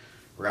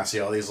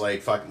all these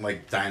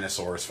like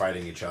dinosaurs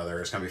fighting each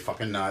other. It's gonna be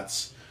fucking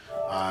nuts.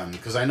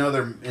 Because I know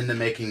they're into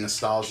making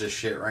nostalgia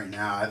shit right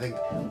now. I think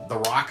The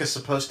Rock is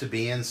supposed to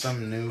be in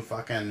some new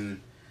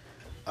fucking.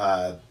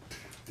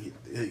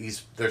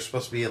 They're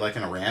supposed to be like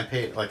in a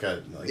rampage,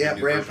 a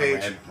new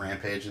Rampage,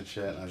 Rampage and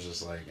shit. And I was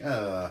just like,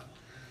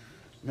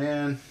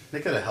 man, they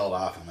could have held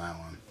off on that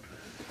one.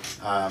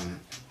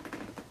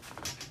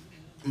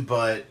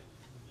 But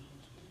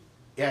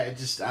yeah, it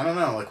just, I don't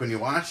know. Like when you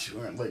watch,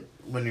 like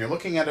when you're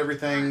looking at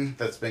everything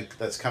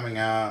that's coming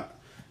out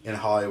in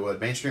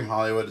Hollywood, mainstream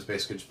Hollywood is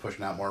basically just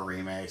pushing out more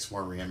remakes,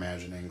 more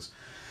reimaginings.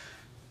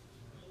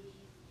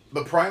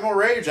 But Primal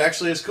Rage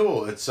actually is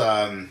cool. It's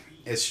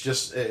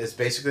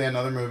basically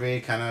another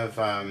movie, kind of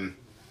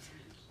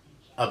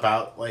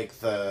about like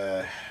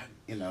the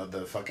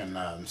fucking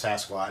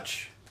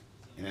Sasquatch,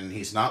 and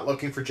he's not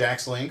looking for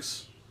Jack's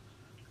Links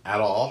at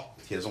all.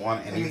 He doesn't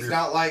want any. And is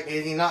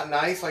he not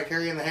nice like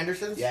Harry and the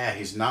Hendersons? Yeah,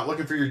 he's not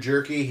looking for your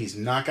jerky. He's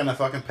not gonna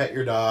fucking pet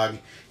your dog.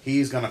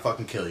 He's gonna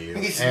fucking kill you.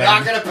 He's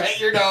not gonna pet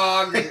your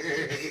dog.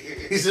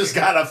 He's just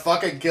gotta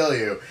fucking kill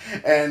you.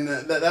 And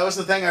that was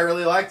the thing I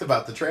really liked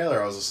about the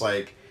trailer. I was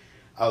like,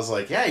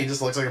 yeah, he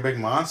just looks like a big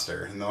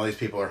monster, and all these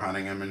people are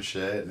hunting him and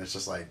shit, and it's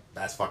just like,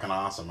 that's fucking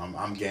awesome.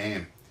 I'm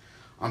game.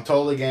 I'm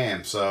totally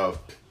game. So,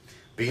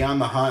 be on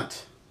the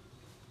hunt.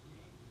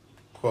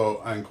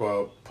 Quote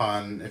unquote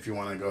pun, if you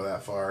want to go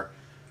that far.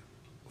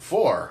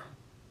 For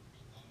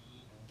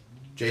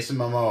Jason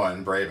Momoa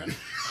and Braven.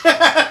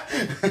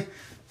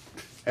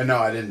 And no,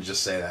 I didn't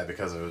just say that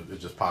because it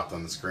just popped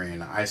on the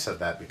screen. I said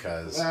that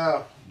because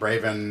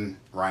Braven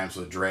rhymes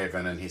with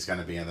Draven, and he's going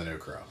to be in the new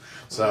Crow.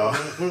 So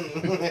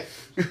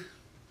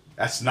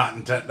that's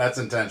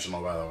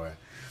intentional, by the way.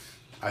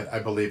 I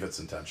believe it's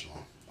intentional.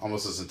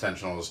 Almost as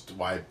intentional as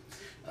why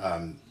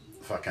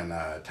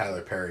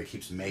Tyler Perry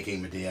keeps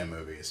making Medea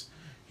movies.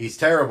 He's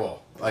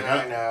terrible. Like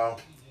I know.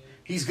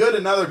 He's good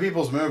in other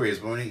people's movies,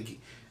 but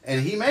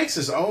he makes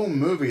his own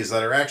movies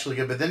that are actually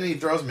good. But then he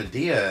throws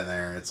Medea in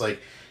there. It's like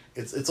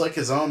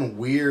his own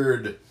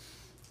weird,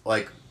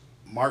 like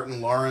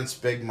Martin Lawrence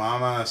Big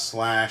Mama /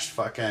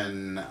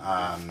 fucking.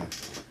 I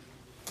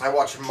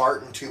watch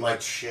Martin too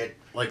much shit.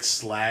 Like /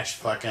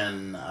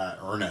 fucking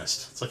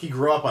Ernest. It's like he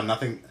grew up on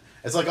nothing.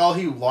 It's like all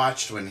he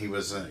watched when he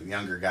was a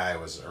younger guy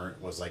was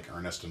like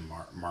Ernest and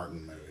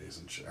Martin movies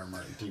and shit, or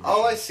Martin TV All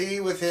shows. I see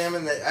with him,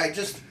 and I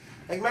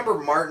remember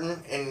Martin,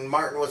 and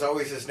Martin was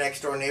always his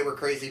next door neighbor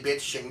crazy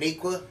bitch,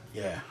 Shaniqua.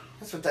 Yeah.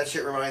 That's what that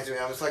shit reminds me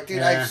of. I was like, dude,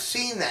 Yeah. I've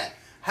seen that.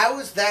 How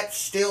is that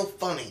still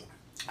funny?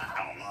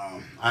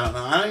 I don't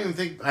know. I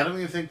don't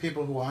even think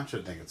people who watch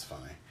it think it's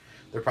funny.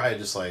 They're probably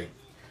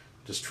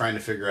just trying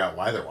to figure out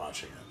why they're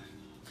watching it.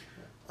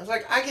 I was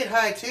like, I get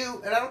high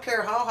too, and I don't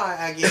care how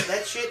high I get.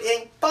 That shit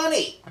ain't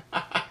funny.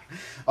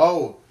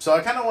 Oh, so I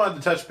kind of wanted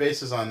to touch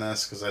bases on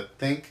this because I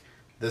think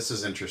this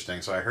is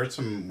interesting. So I heard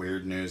some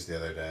weird news the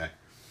other day,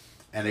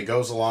 and it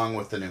goes along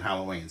with the new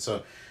Halloween.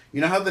 So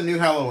you know how the new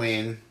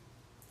Halloween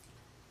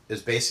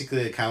is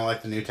basically kind of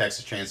like the new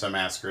Texas Chainsaw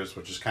Massacres,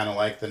 which is kind of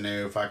like the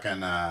new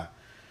fucking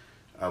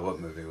what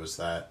movie was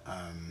that?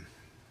 I'm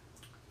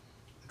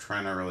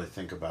trying to really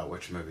think about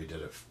which movie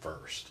did it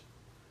first.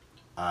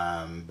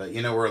 But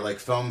you know where like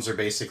films are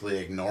basically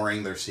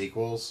ignoring their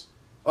sequels.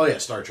 Oh yeah,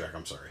 Star Trek.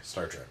 I'm sorry,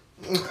 Star Trek.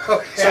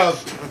 Yeah.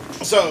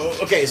 So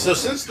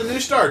since the new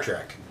Star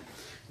Trek,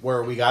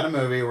 where we got a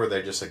movie where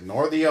they just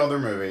ignore the other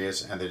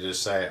movies and they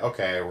just say,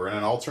 okay, we're in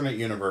an alternate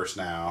universe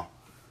now,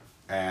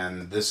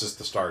 and this is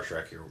the Star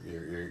Trek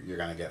you're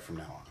gonna get from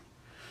now on,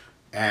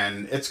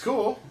 and it's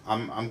cool.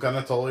 I'm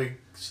gonna totally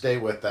stay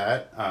with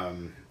that.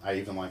 I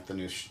even like the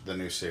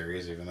new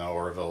series, even though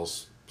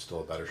Orville's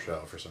still a better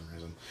show for some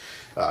reason.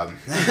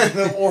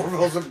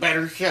 Orville's a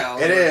better show.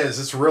 It is.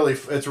 It's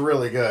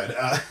really good.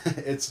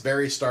 It's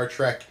very Star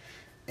Trek,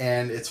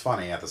 and it's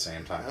funny at the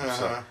same time.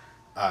 So,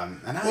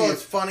 and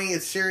it's funny.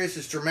 It's serious.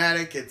 It's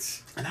dramatic.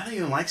 And I don't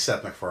even like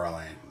Seth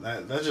MacFarlane.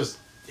 That just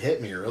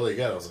hit me really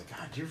good. I was like,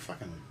 God,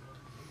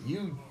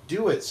 you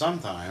do it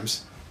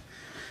sometimes.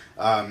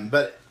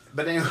 But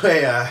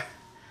anyway,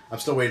 I'm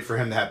still waiting for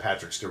him to have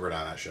Patrick Stewart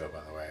on that show,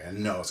 by the way,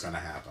 and know it's going to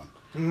happen.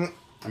 Mm-hmm.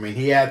 I mean,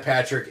 he had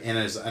Patrick in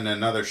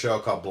another show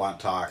called Blunt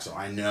Talk, so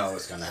I know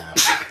it's going to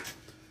happen.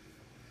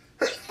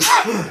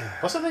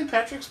 Plus, I think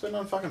Patrick's been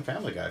on fucking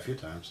Family Guy a few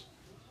times.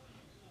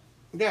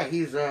 Yeah,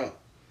 he's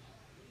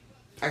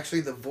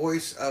actually the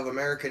voice of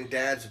American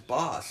Dad's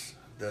boss,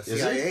 the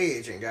CIA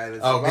agent guy.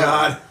 That's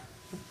God.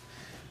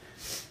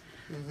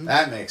 Mm-hmm.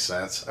 That makes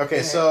sense. Okay,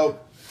 yeah. So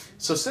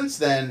since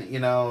then,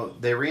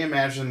 they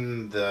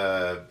reimagined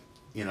the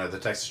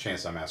Texas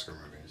Chainsaw Massacre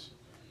movies.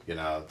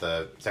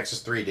 The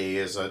Texas 3D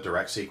is a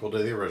direct sequel to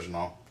the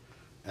original,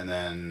 and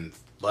then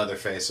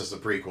Leatherface is the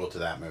prequel to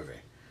that movie.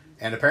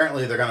 And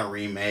apparently they're going to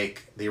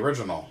remake the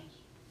original,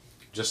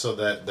 just so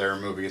that their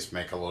movies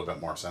make a little bit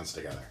more sense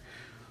together.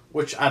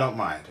 Which I don't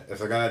mind. If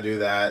they're going to do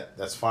that,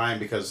 that's fine,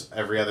 because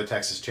every other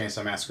Texas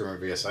Chainsaw Massacre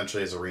movie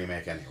essentially is a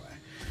remake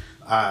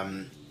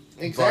anyway.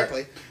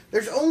 Exactly.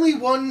 There's only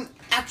one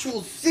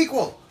actual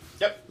sequel.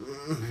 Yep.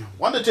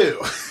 1 to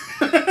 2.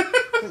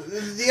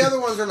 The other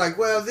ones are like,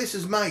 well, this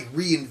is my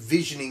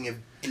re-envisioning of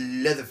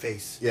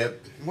Leatherface.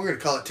 Yep. We're going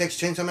to call it Texas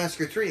Chainsaw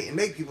Massacre 3 and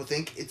make people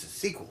think it's a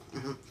sequel.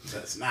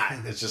 That's not.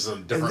 It's just a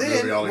different movie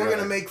altogether. And then we're going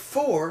to make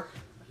 4,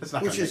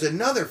 which is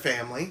another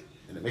family.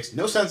 And it makes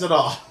no sense at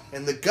all.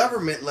 And the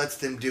government lets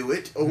them do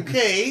it.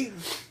 Okay.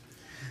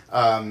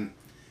 And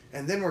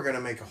then we're going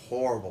to make a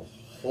horrible,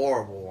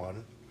 horrible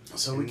one.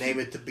 So we name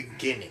it The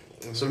Beginning.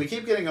 So we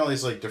keep getting all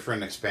these like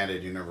different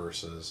expanded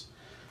universes.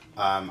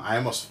 I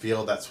almost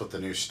feel that's what the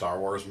new Star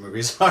Wars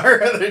movies are.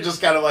 They're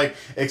just kind of like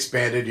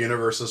expanded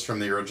universes from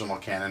the original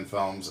canon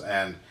films.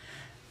 And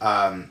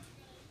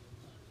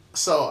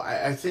so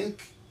I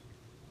think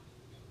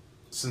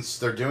since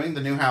they're doing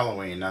the new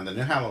Halloween, now the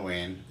new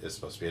Halloween is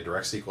supposed to be a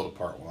direct sequel to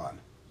Part 1.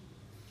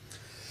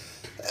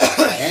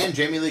 And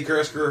Jamie Lee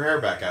Curtis grew her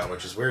hair back out,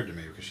 which is weird to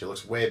me because she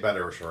looks way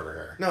better with shorter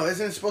hair. No,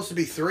 isn't it supposed to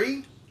be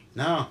 3?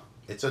 No,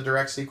 it's a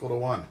direct sequel to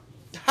 1.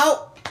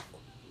 How?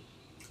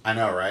 I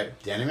know, right?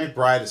 Danny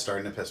McBride is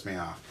starting to piss me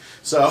off.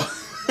 So,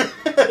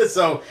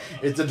 so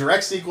it's a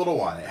direct sequel to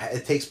 1.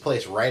 It takes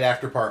place right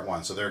after Part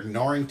 1, so they're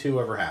ignoring 2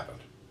 ever happened.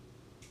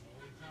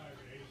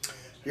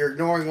 You're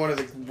ignoring one of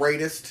the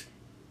greatest.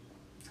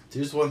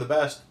 2's one of the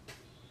best.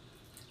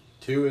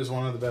 2 is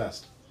one of the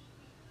best.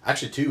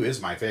 Actually, 2 is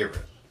my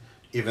favorite.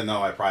 Even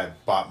though I probably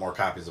bought more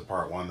copies of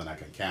Part 1 than I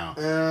can count.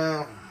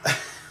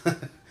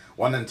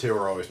 1 and 2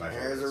 are always my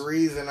favorites. There's a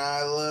reason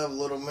I love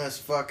Little Miss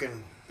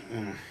fucking...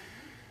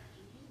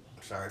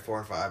 Sorry, 4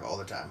 and 5 all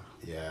the time.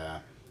 Yeah.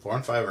 4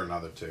 and 5 are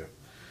another 2.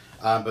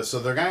 But so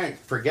they're going to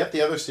forget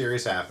the other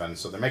series happened,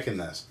 so they're making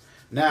this.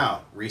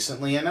 Now,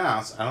 recently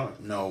announced, I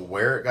don't know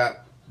where it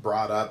got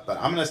brought up, but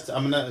I'm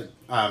gonna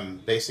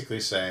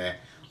basically say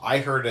I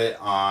heard it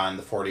on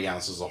the 40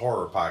 Ounces of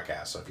Horror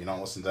podcast. So if you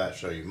don't listen to that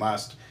show, you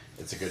must.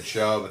 It's a good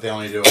show, but they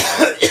only do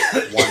it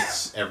like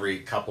once every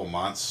couple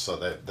months, so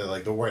that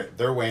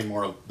they're way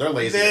more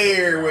lazy.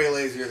 They're way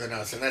lazier than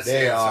us, and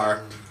they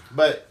are.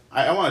 But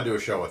I want to do a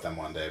show with them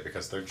one day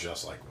because they're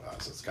just like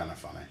us. It's kind of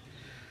funny.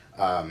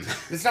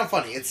 It's not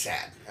funny. It's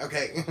sad.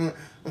 Okay.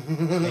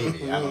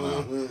 Maybe, I don't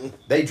know.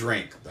 They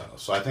drink though,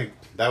 so I think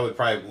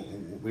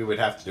we would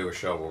have to do a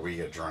show where we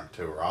get drunk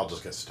too, or I'll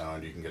just get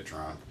stoned. You can get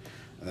drunk,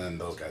 and then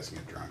those guys can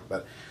get drunk.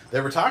 But they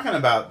were talking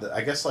about,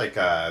 I guess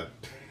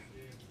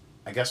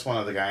one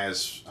of the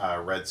guys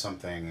read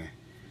something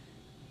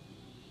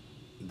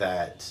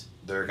that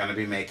they're going to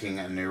be making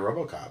a new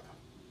RoboCop.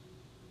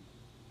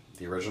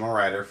 The original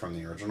writer from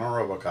the original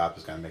RoboCop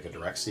is going to make a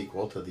direct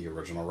sequel to the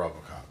original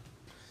RoboCop.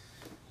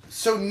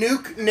 So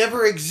Nuke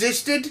never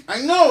existed?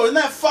 I know, isn't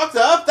that fucked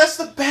up? That's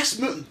the best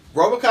movie.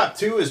 RoboCop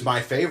 2 is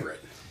my favorite.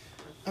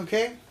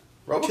 Okay.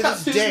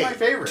 RoboCop 2 is my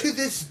favorite. To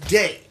this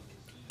day,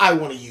 I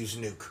want to use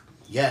Nuke.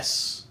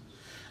 Yes.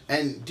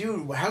 And,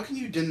 dude, how can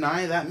you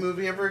deny that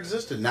movie ever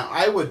existed? Now,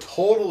 I would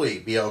totally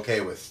be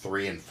okay with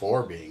 3 and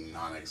 4 being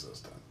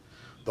non-existent.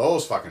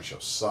 Those fucking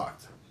shows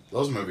sucked.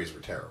 Those movies were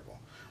terrible.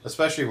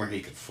 Especially when he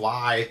could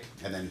fly,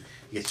 and then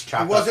he gets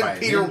chopped up by a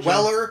Peter ninja.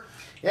 Weller?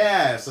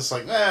 Yeah, it's just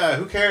like,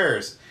 who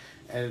cares?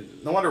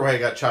 And no wonder why he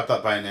got chopped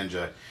up by a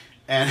ninja.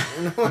 And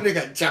No wonder he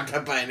got chopped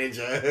up by a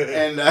ninja.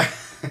 and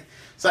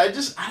so I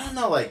don't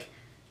know, like,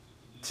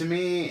 to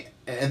me,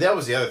 and that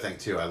was the other thing,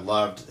 too. I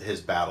loved his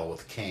battle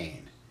with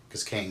Kane.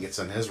 Because Kane gets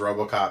in his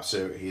RoboCop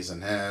suit, he's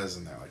in his,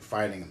 and they're, like,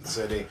 fighting in the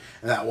city.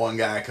 And that one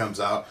guy comes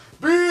out,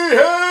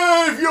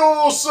 behave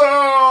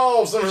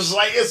yourselves! And it's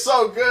like, it's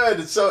so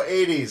good. It's so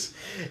 80s.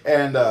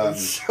 And,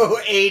 so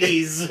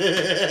 80s.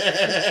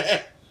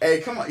 hey,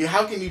 come on.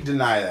 How can you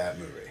deny that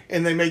movie?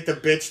 And they make the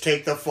bitch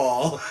take the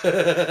fall.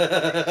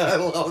 I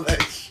love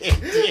that shit.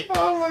 Dude.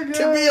 Oh, my God.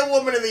 To be a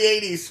woman in the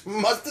 80s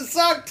must have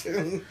sucked.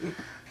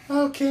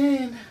 Oh,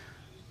 Kane.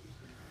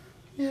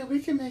 Yeah, we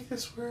can make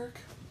this work.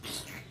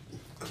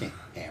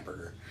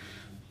 Hamburger.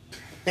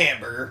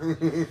 Hamburger.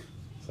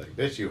 It's like,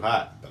 bitch, you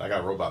hot, but I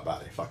got a robot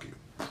body. Fuck you.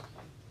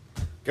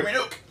 Give me a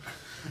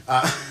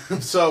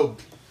nuke. So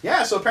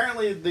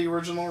apparently the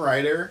original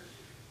writer,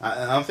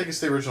 I don't think it's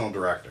the original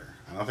director.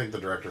 I don't think the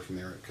director from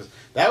the original, because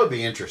that would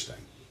be interesting.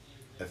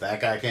 If that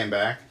guy came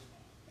back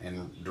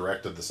and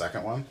directed the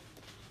second one,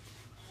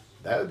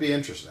 that would be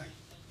interesting.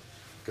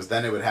 Because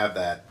then it would have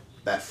that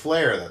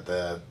flair that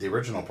the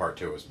original part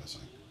 2 was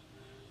missing.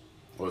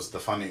 It was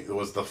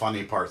the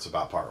funny parts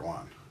about part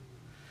 1.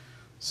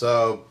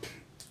 So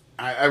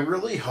I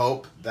really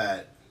hope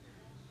that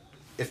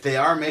if they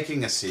are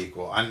making a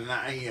sequel,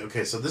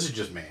 okay, so this is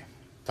just me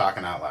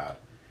talking out loud.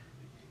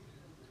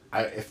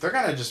 If they're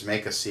gonna just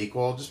make a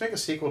sequel to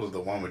the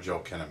one with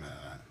Joel Kinnaman in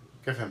it.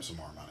 Give him some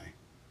more money.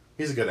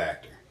 He's a good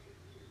actor.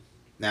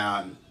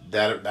 Now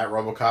that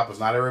RoboCop was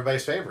not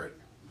everybody's favorite.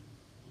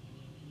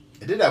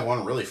 It did have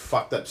one really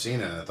fucked up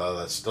scene in it, though,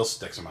 that still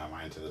sticks in my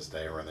mind to this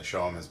day, where they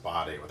show him his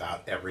body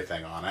without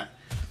everything on it,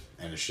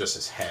 and it's just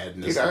his head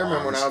and his Dude, I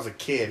remember arms. when I was a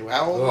kid.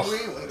 How old were we?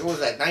 What was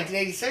that,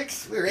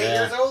 1986? We were 8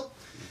 years old?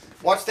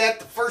 Watched that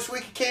the first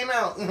week it came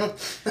out.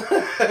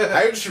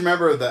 I just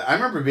remember that. I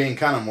remember being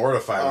kind of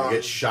mortified when he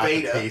gets shot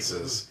to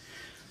pieces.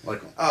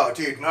 Like, oh,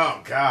 dude.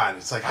 Oh, God.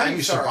 It's like, how do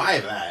you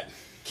survive that?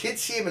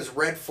 Kids see him as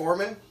Red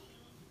Foreman.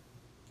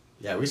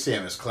 Yeah, we see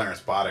him as Clarence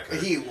Boddicker.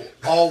 He will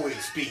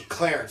always be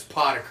Clarence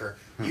Boddicker.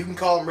 You can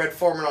call him Red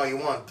Foreman all you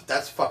want, but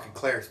that's fucking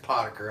Clarence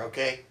Boddicker,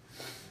 okay?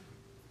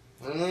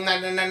 Like, dude,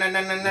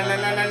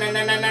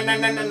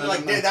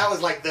 that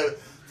was like the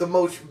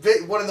most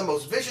one of the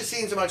most vicious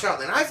scenes of my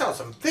childhood. And I saw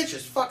some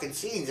vicious fucking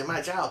scenes in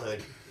my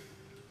childhood.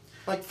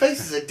 Like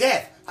Faces of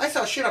Death. I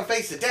saw shit on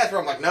Faces of Death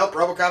where I'm like, nope,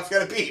 RoboCop's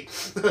got to beat.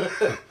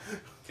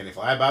 Can he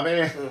fly,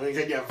 Bobby?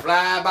 Can you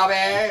fly,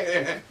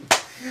 Bobby?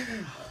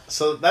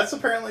 So that's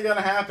apparently going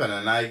to happen,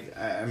 and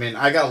I mean,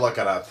 I got to look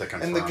it up to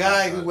confirm. And the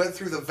guy who went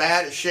through the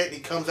vat of shit, and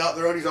he comes out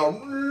the road, he's all...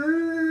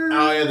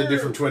 Oh, yeah, the dude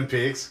from Twin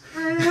Peaks.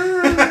 And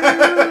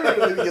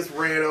then he gets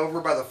ran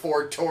over by the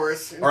Ford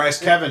Taurus. Or as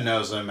Kevin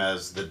knows him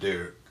as the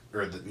Duke.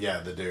 Or,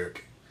 the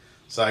Duke.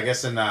 So I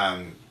guess in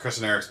Chris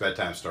and Eric's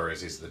Bedtime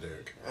Stories, he's the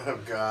Duke. Oh,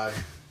 God.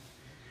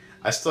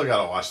 I still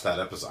got to watch that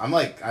episode.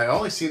 I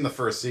only seen the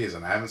first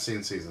season. I haven't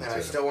seen season 2. And I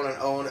still want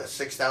to own a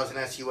 6000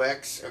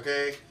 SUX,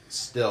 okay?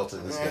 Still to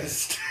this day.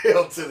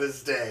 Still to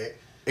this day.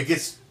 It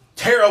gets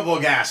terrible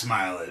gas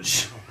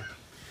mileage.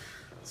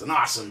 It's an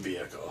awesome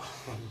vehicle.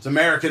 It's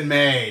American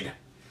made.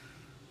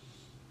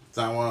 It's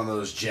not one of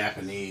those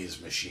Japanese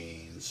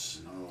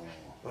machines. No.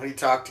 When he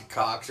talked to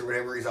Cox or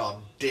whatever, he's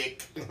all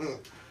Dick.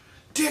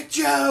 Dick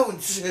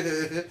Jones!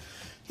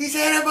 He's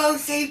head of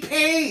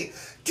OCP!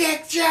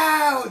 Dick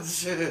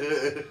Jones!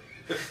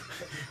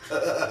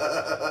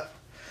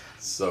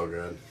 So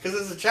good.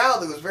 Because as a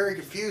child, it was very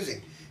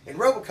confusing. In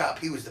RoboCop,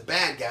 he was the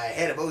bad guy,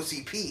 head of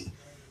OCP.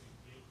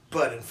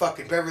 But in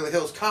fucking Beverly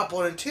Hills Cop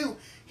 1 and 2,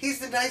 he's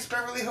the nice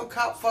Beverly Hills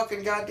Cop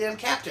fucking goddamn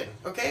captain,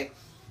 okay?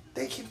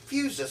 They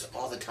confused us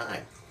all the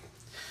time.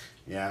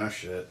 Yeah, no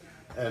shit.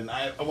 And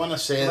I want to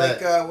say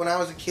like, when I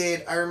was a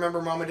kid, I remember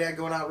Mom and Dad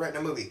going out and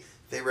renting a movie.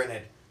 They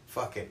rented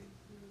fucking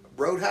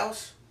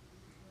Roadhouse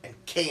and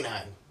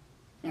K-9.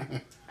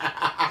 In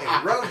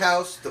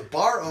Roadhouse, the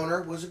bar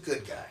owner was a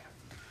good guy.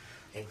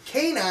 In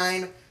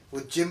K-9,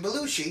 with Jim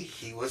Belushi,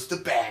 he was the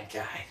bad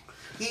guy.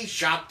 He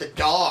shot the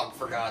dog,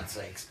 for God's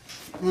sakes.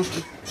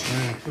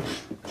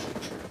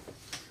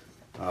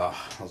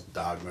 Oh, those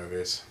dog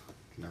movies.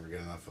 Never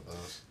get enough of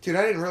those. Dude,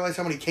 I didn't realize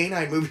how many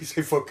K-9 movies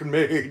they fucking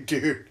made,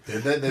 dude.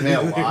 Did they? They made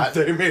a lot?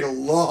 They made a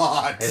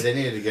lot. Hey, they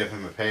needed to give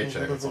him a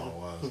paycheck, that's all it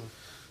was.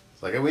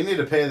 It's like, we need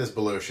to pay this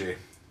Belushi.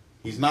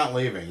 He's not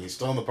leaving. He's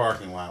still in the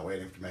parking lot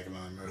waiting to make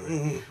another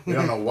movie. We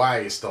don't know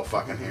why he's still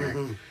fucking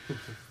here.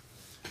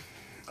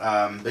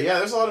 But yeah,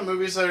 there's a lot of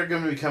movies that are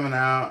going to be coming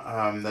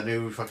out. The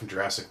new fucking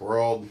Jurassic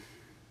World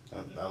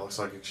That looks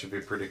like it should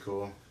be pretty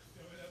cool.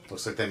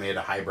 Looks like they made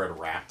a hybrid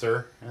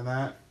raptor in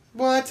that.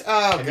 What?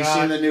 Oh, Have you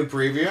seen the new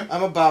preview?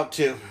 I'm about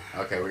to.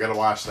 Okay, we gotta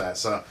watch that.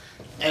 So,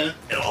 and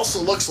it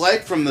also looks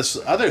like from this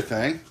other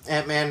thing.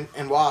 Ant-Man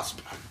and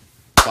Wasp.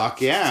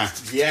 Fuck yeah!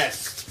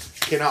 Yes.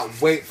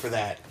 Cannot wait for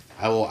that.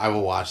 I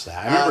will watch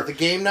that. I remember The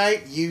game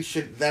night, you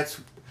should...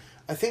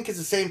 I think it's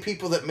the same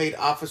people that made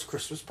Office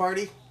Christmas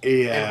Party.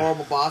 Yeah. And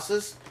Horrible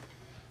Bosses.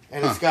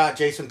 And it's got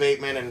Jason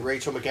Bateman and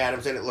Rachel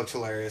McAdams, and it looks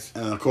hilarious.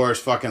 And of course,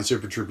 fucking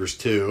Super Troopers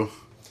 2.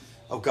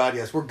 Oh, God,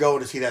 yes. We're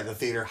going to see that in the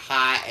theater.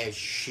 High as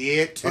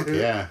shit. Fuck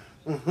yeah.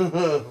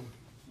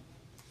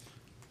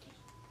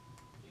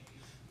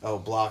 Oh,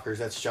 Blockers.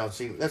 That's John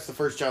Cena. That's the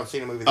first John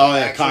Cena movie. Oh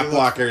yeah, Cock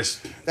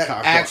Blockers. That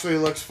actually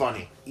looks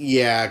funny.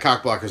 Yeah,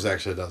 Cock Blockers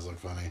actually does look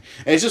funny.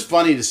 And it's just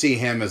funny to see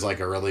him as like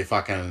a really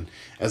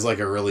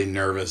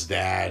nervous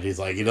dad. He's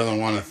like, he doesn't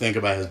want to think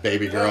about his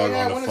baby girl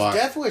going to when fuck.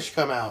 does Death Wish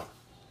come out?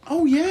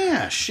 Oh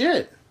yeah,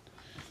 shit.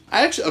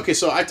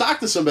 So I talked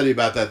to somebody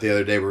about that the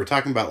other day. We were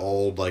talking about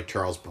old, like,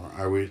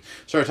 we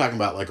started talking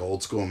about, like,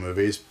 old school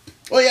movies.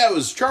 Oh, yeah, it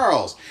was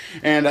Charles.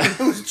 And it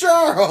was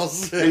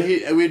Charles.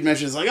 and we'd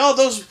mentioned, it's like, oh,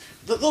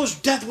 those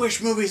Death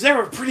Wish movies, they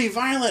were pretty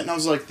violent. And I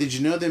was like, did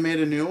you know they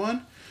made a new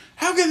one?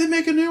 How could they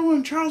make a new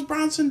one? Charles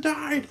Bronson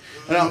died.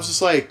 And I was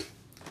just like,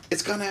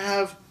 it's going to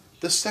have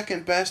the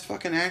second best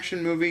fucking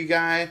action movie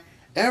guy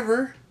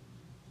ever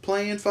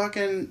playing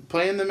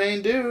the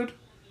main dude.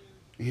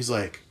 And he's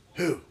like,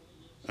 who?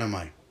 And I'm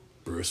like,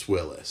 Bruce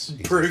Willis.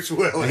 Bruce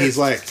Willis. And he's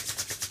like,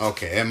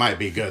 okay, it might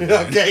be good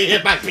then. Okay,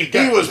 it might be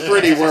good. He was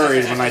pretty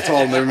worried when I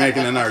told him they were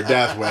making another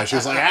Death Wish. He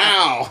was like,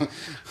 ow!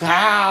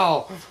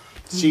 How?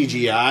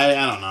 CGI?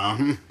 I don't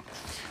know.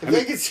 If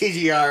they get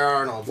CGI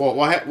Arnold. Well,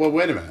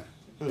 wait a minute.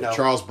 No.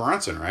 Charles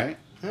Bronson, right?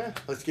 Yeah,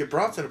 let's get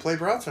Bronson to play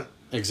Bronson.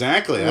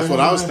 Exactly. That's what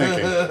I was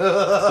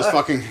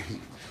thinking.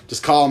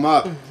 Just call him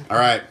up. All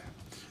right.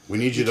 We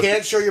need you to...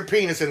 Can't show your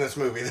penis in this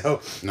movie,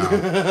 though.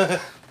 No.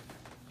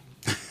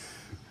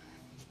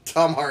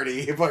 Tom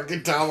Hardy.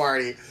 Fucking Tom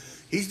Hardy.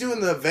 He's doing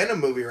the Venom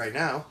movie right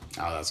now.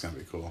 Oh, that's going to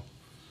be cool.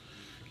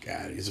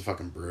 God, he's a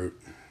fucking brute.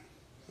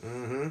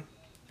 Mm-hmm.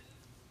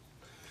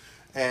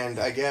 And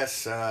I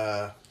guess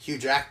Hugh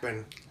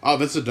Jackman. Oh,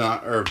 Vincent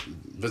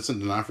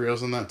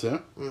D'Onofrio's in that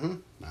too? Mm-hmm.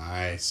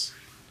 Nice.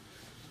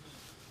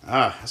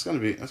 That's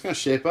gonna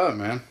shape up,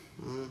 man.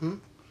 Mm-hmm.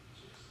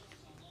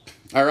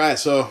 All right,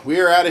 so we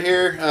are out of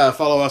here.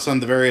 Follow us on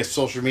the various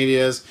social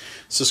medias.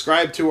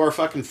 Subscribe to our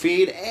fucking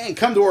feed and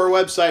come to our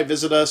website.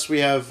 Visit us. We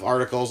have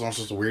articles and all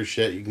sorts of weird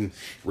shit. You can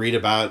read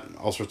about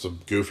all sorts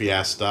of goofy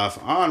ass stuff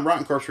on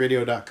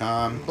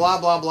RottenCorpseRadio.com.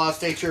 Blah, blah, blah.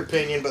 State your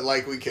opinion, but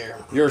like we care.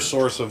 Your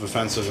source of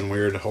offensive and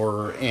weird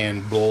horror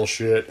and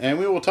bullshit. And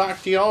we will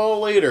talk to y'all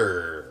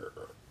later.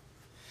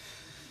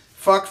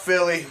 Fuck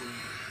Philly.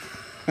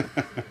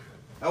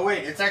 Oh,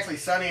 wait. It's actually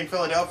sunny in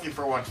Philadelphia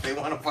for once. They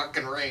want a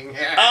fucking ring.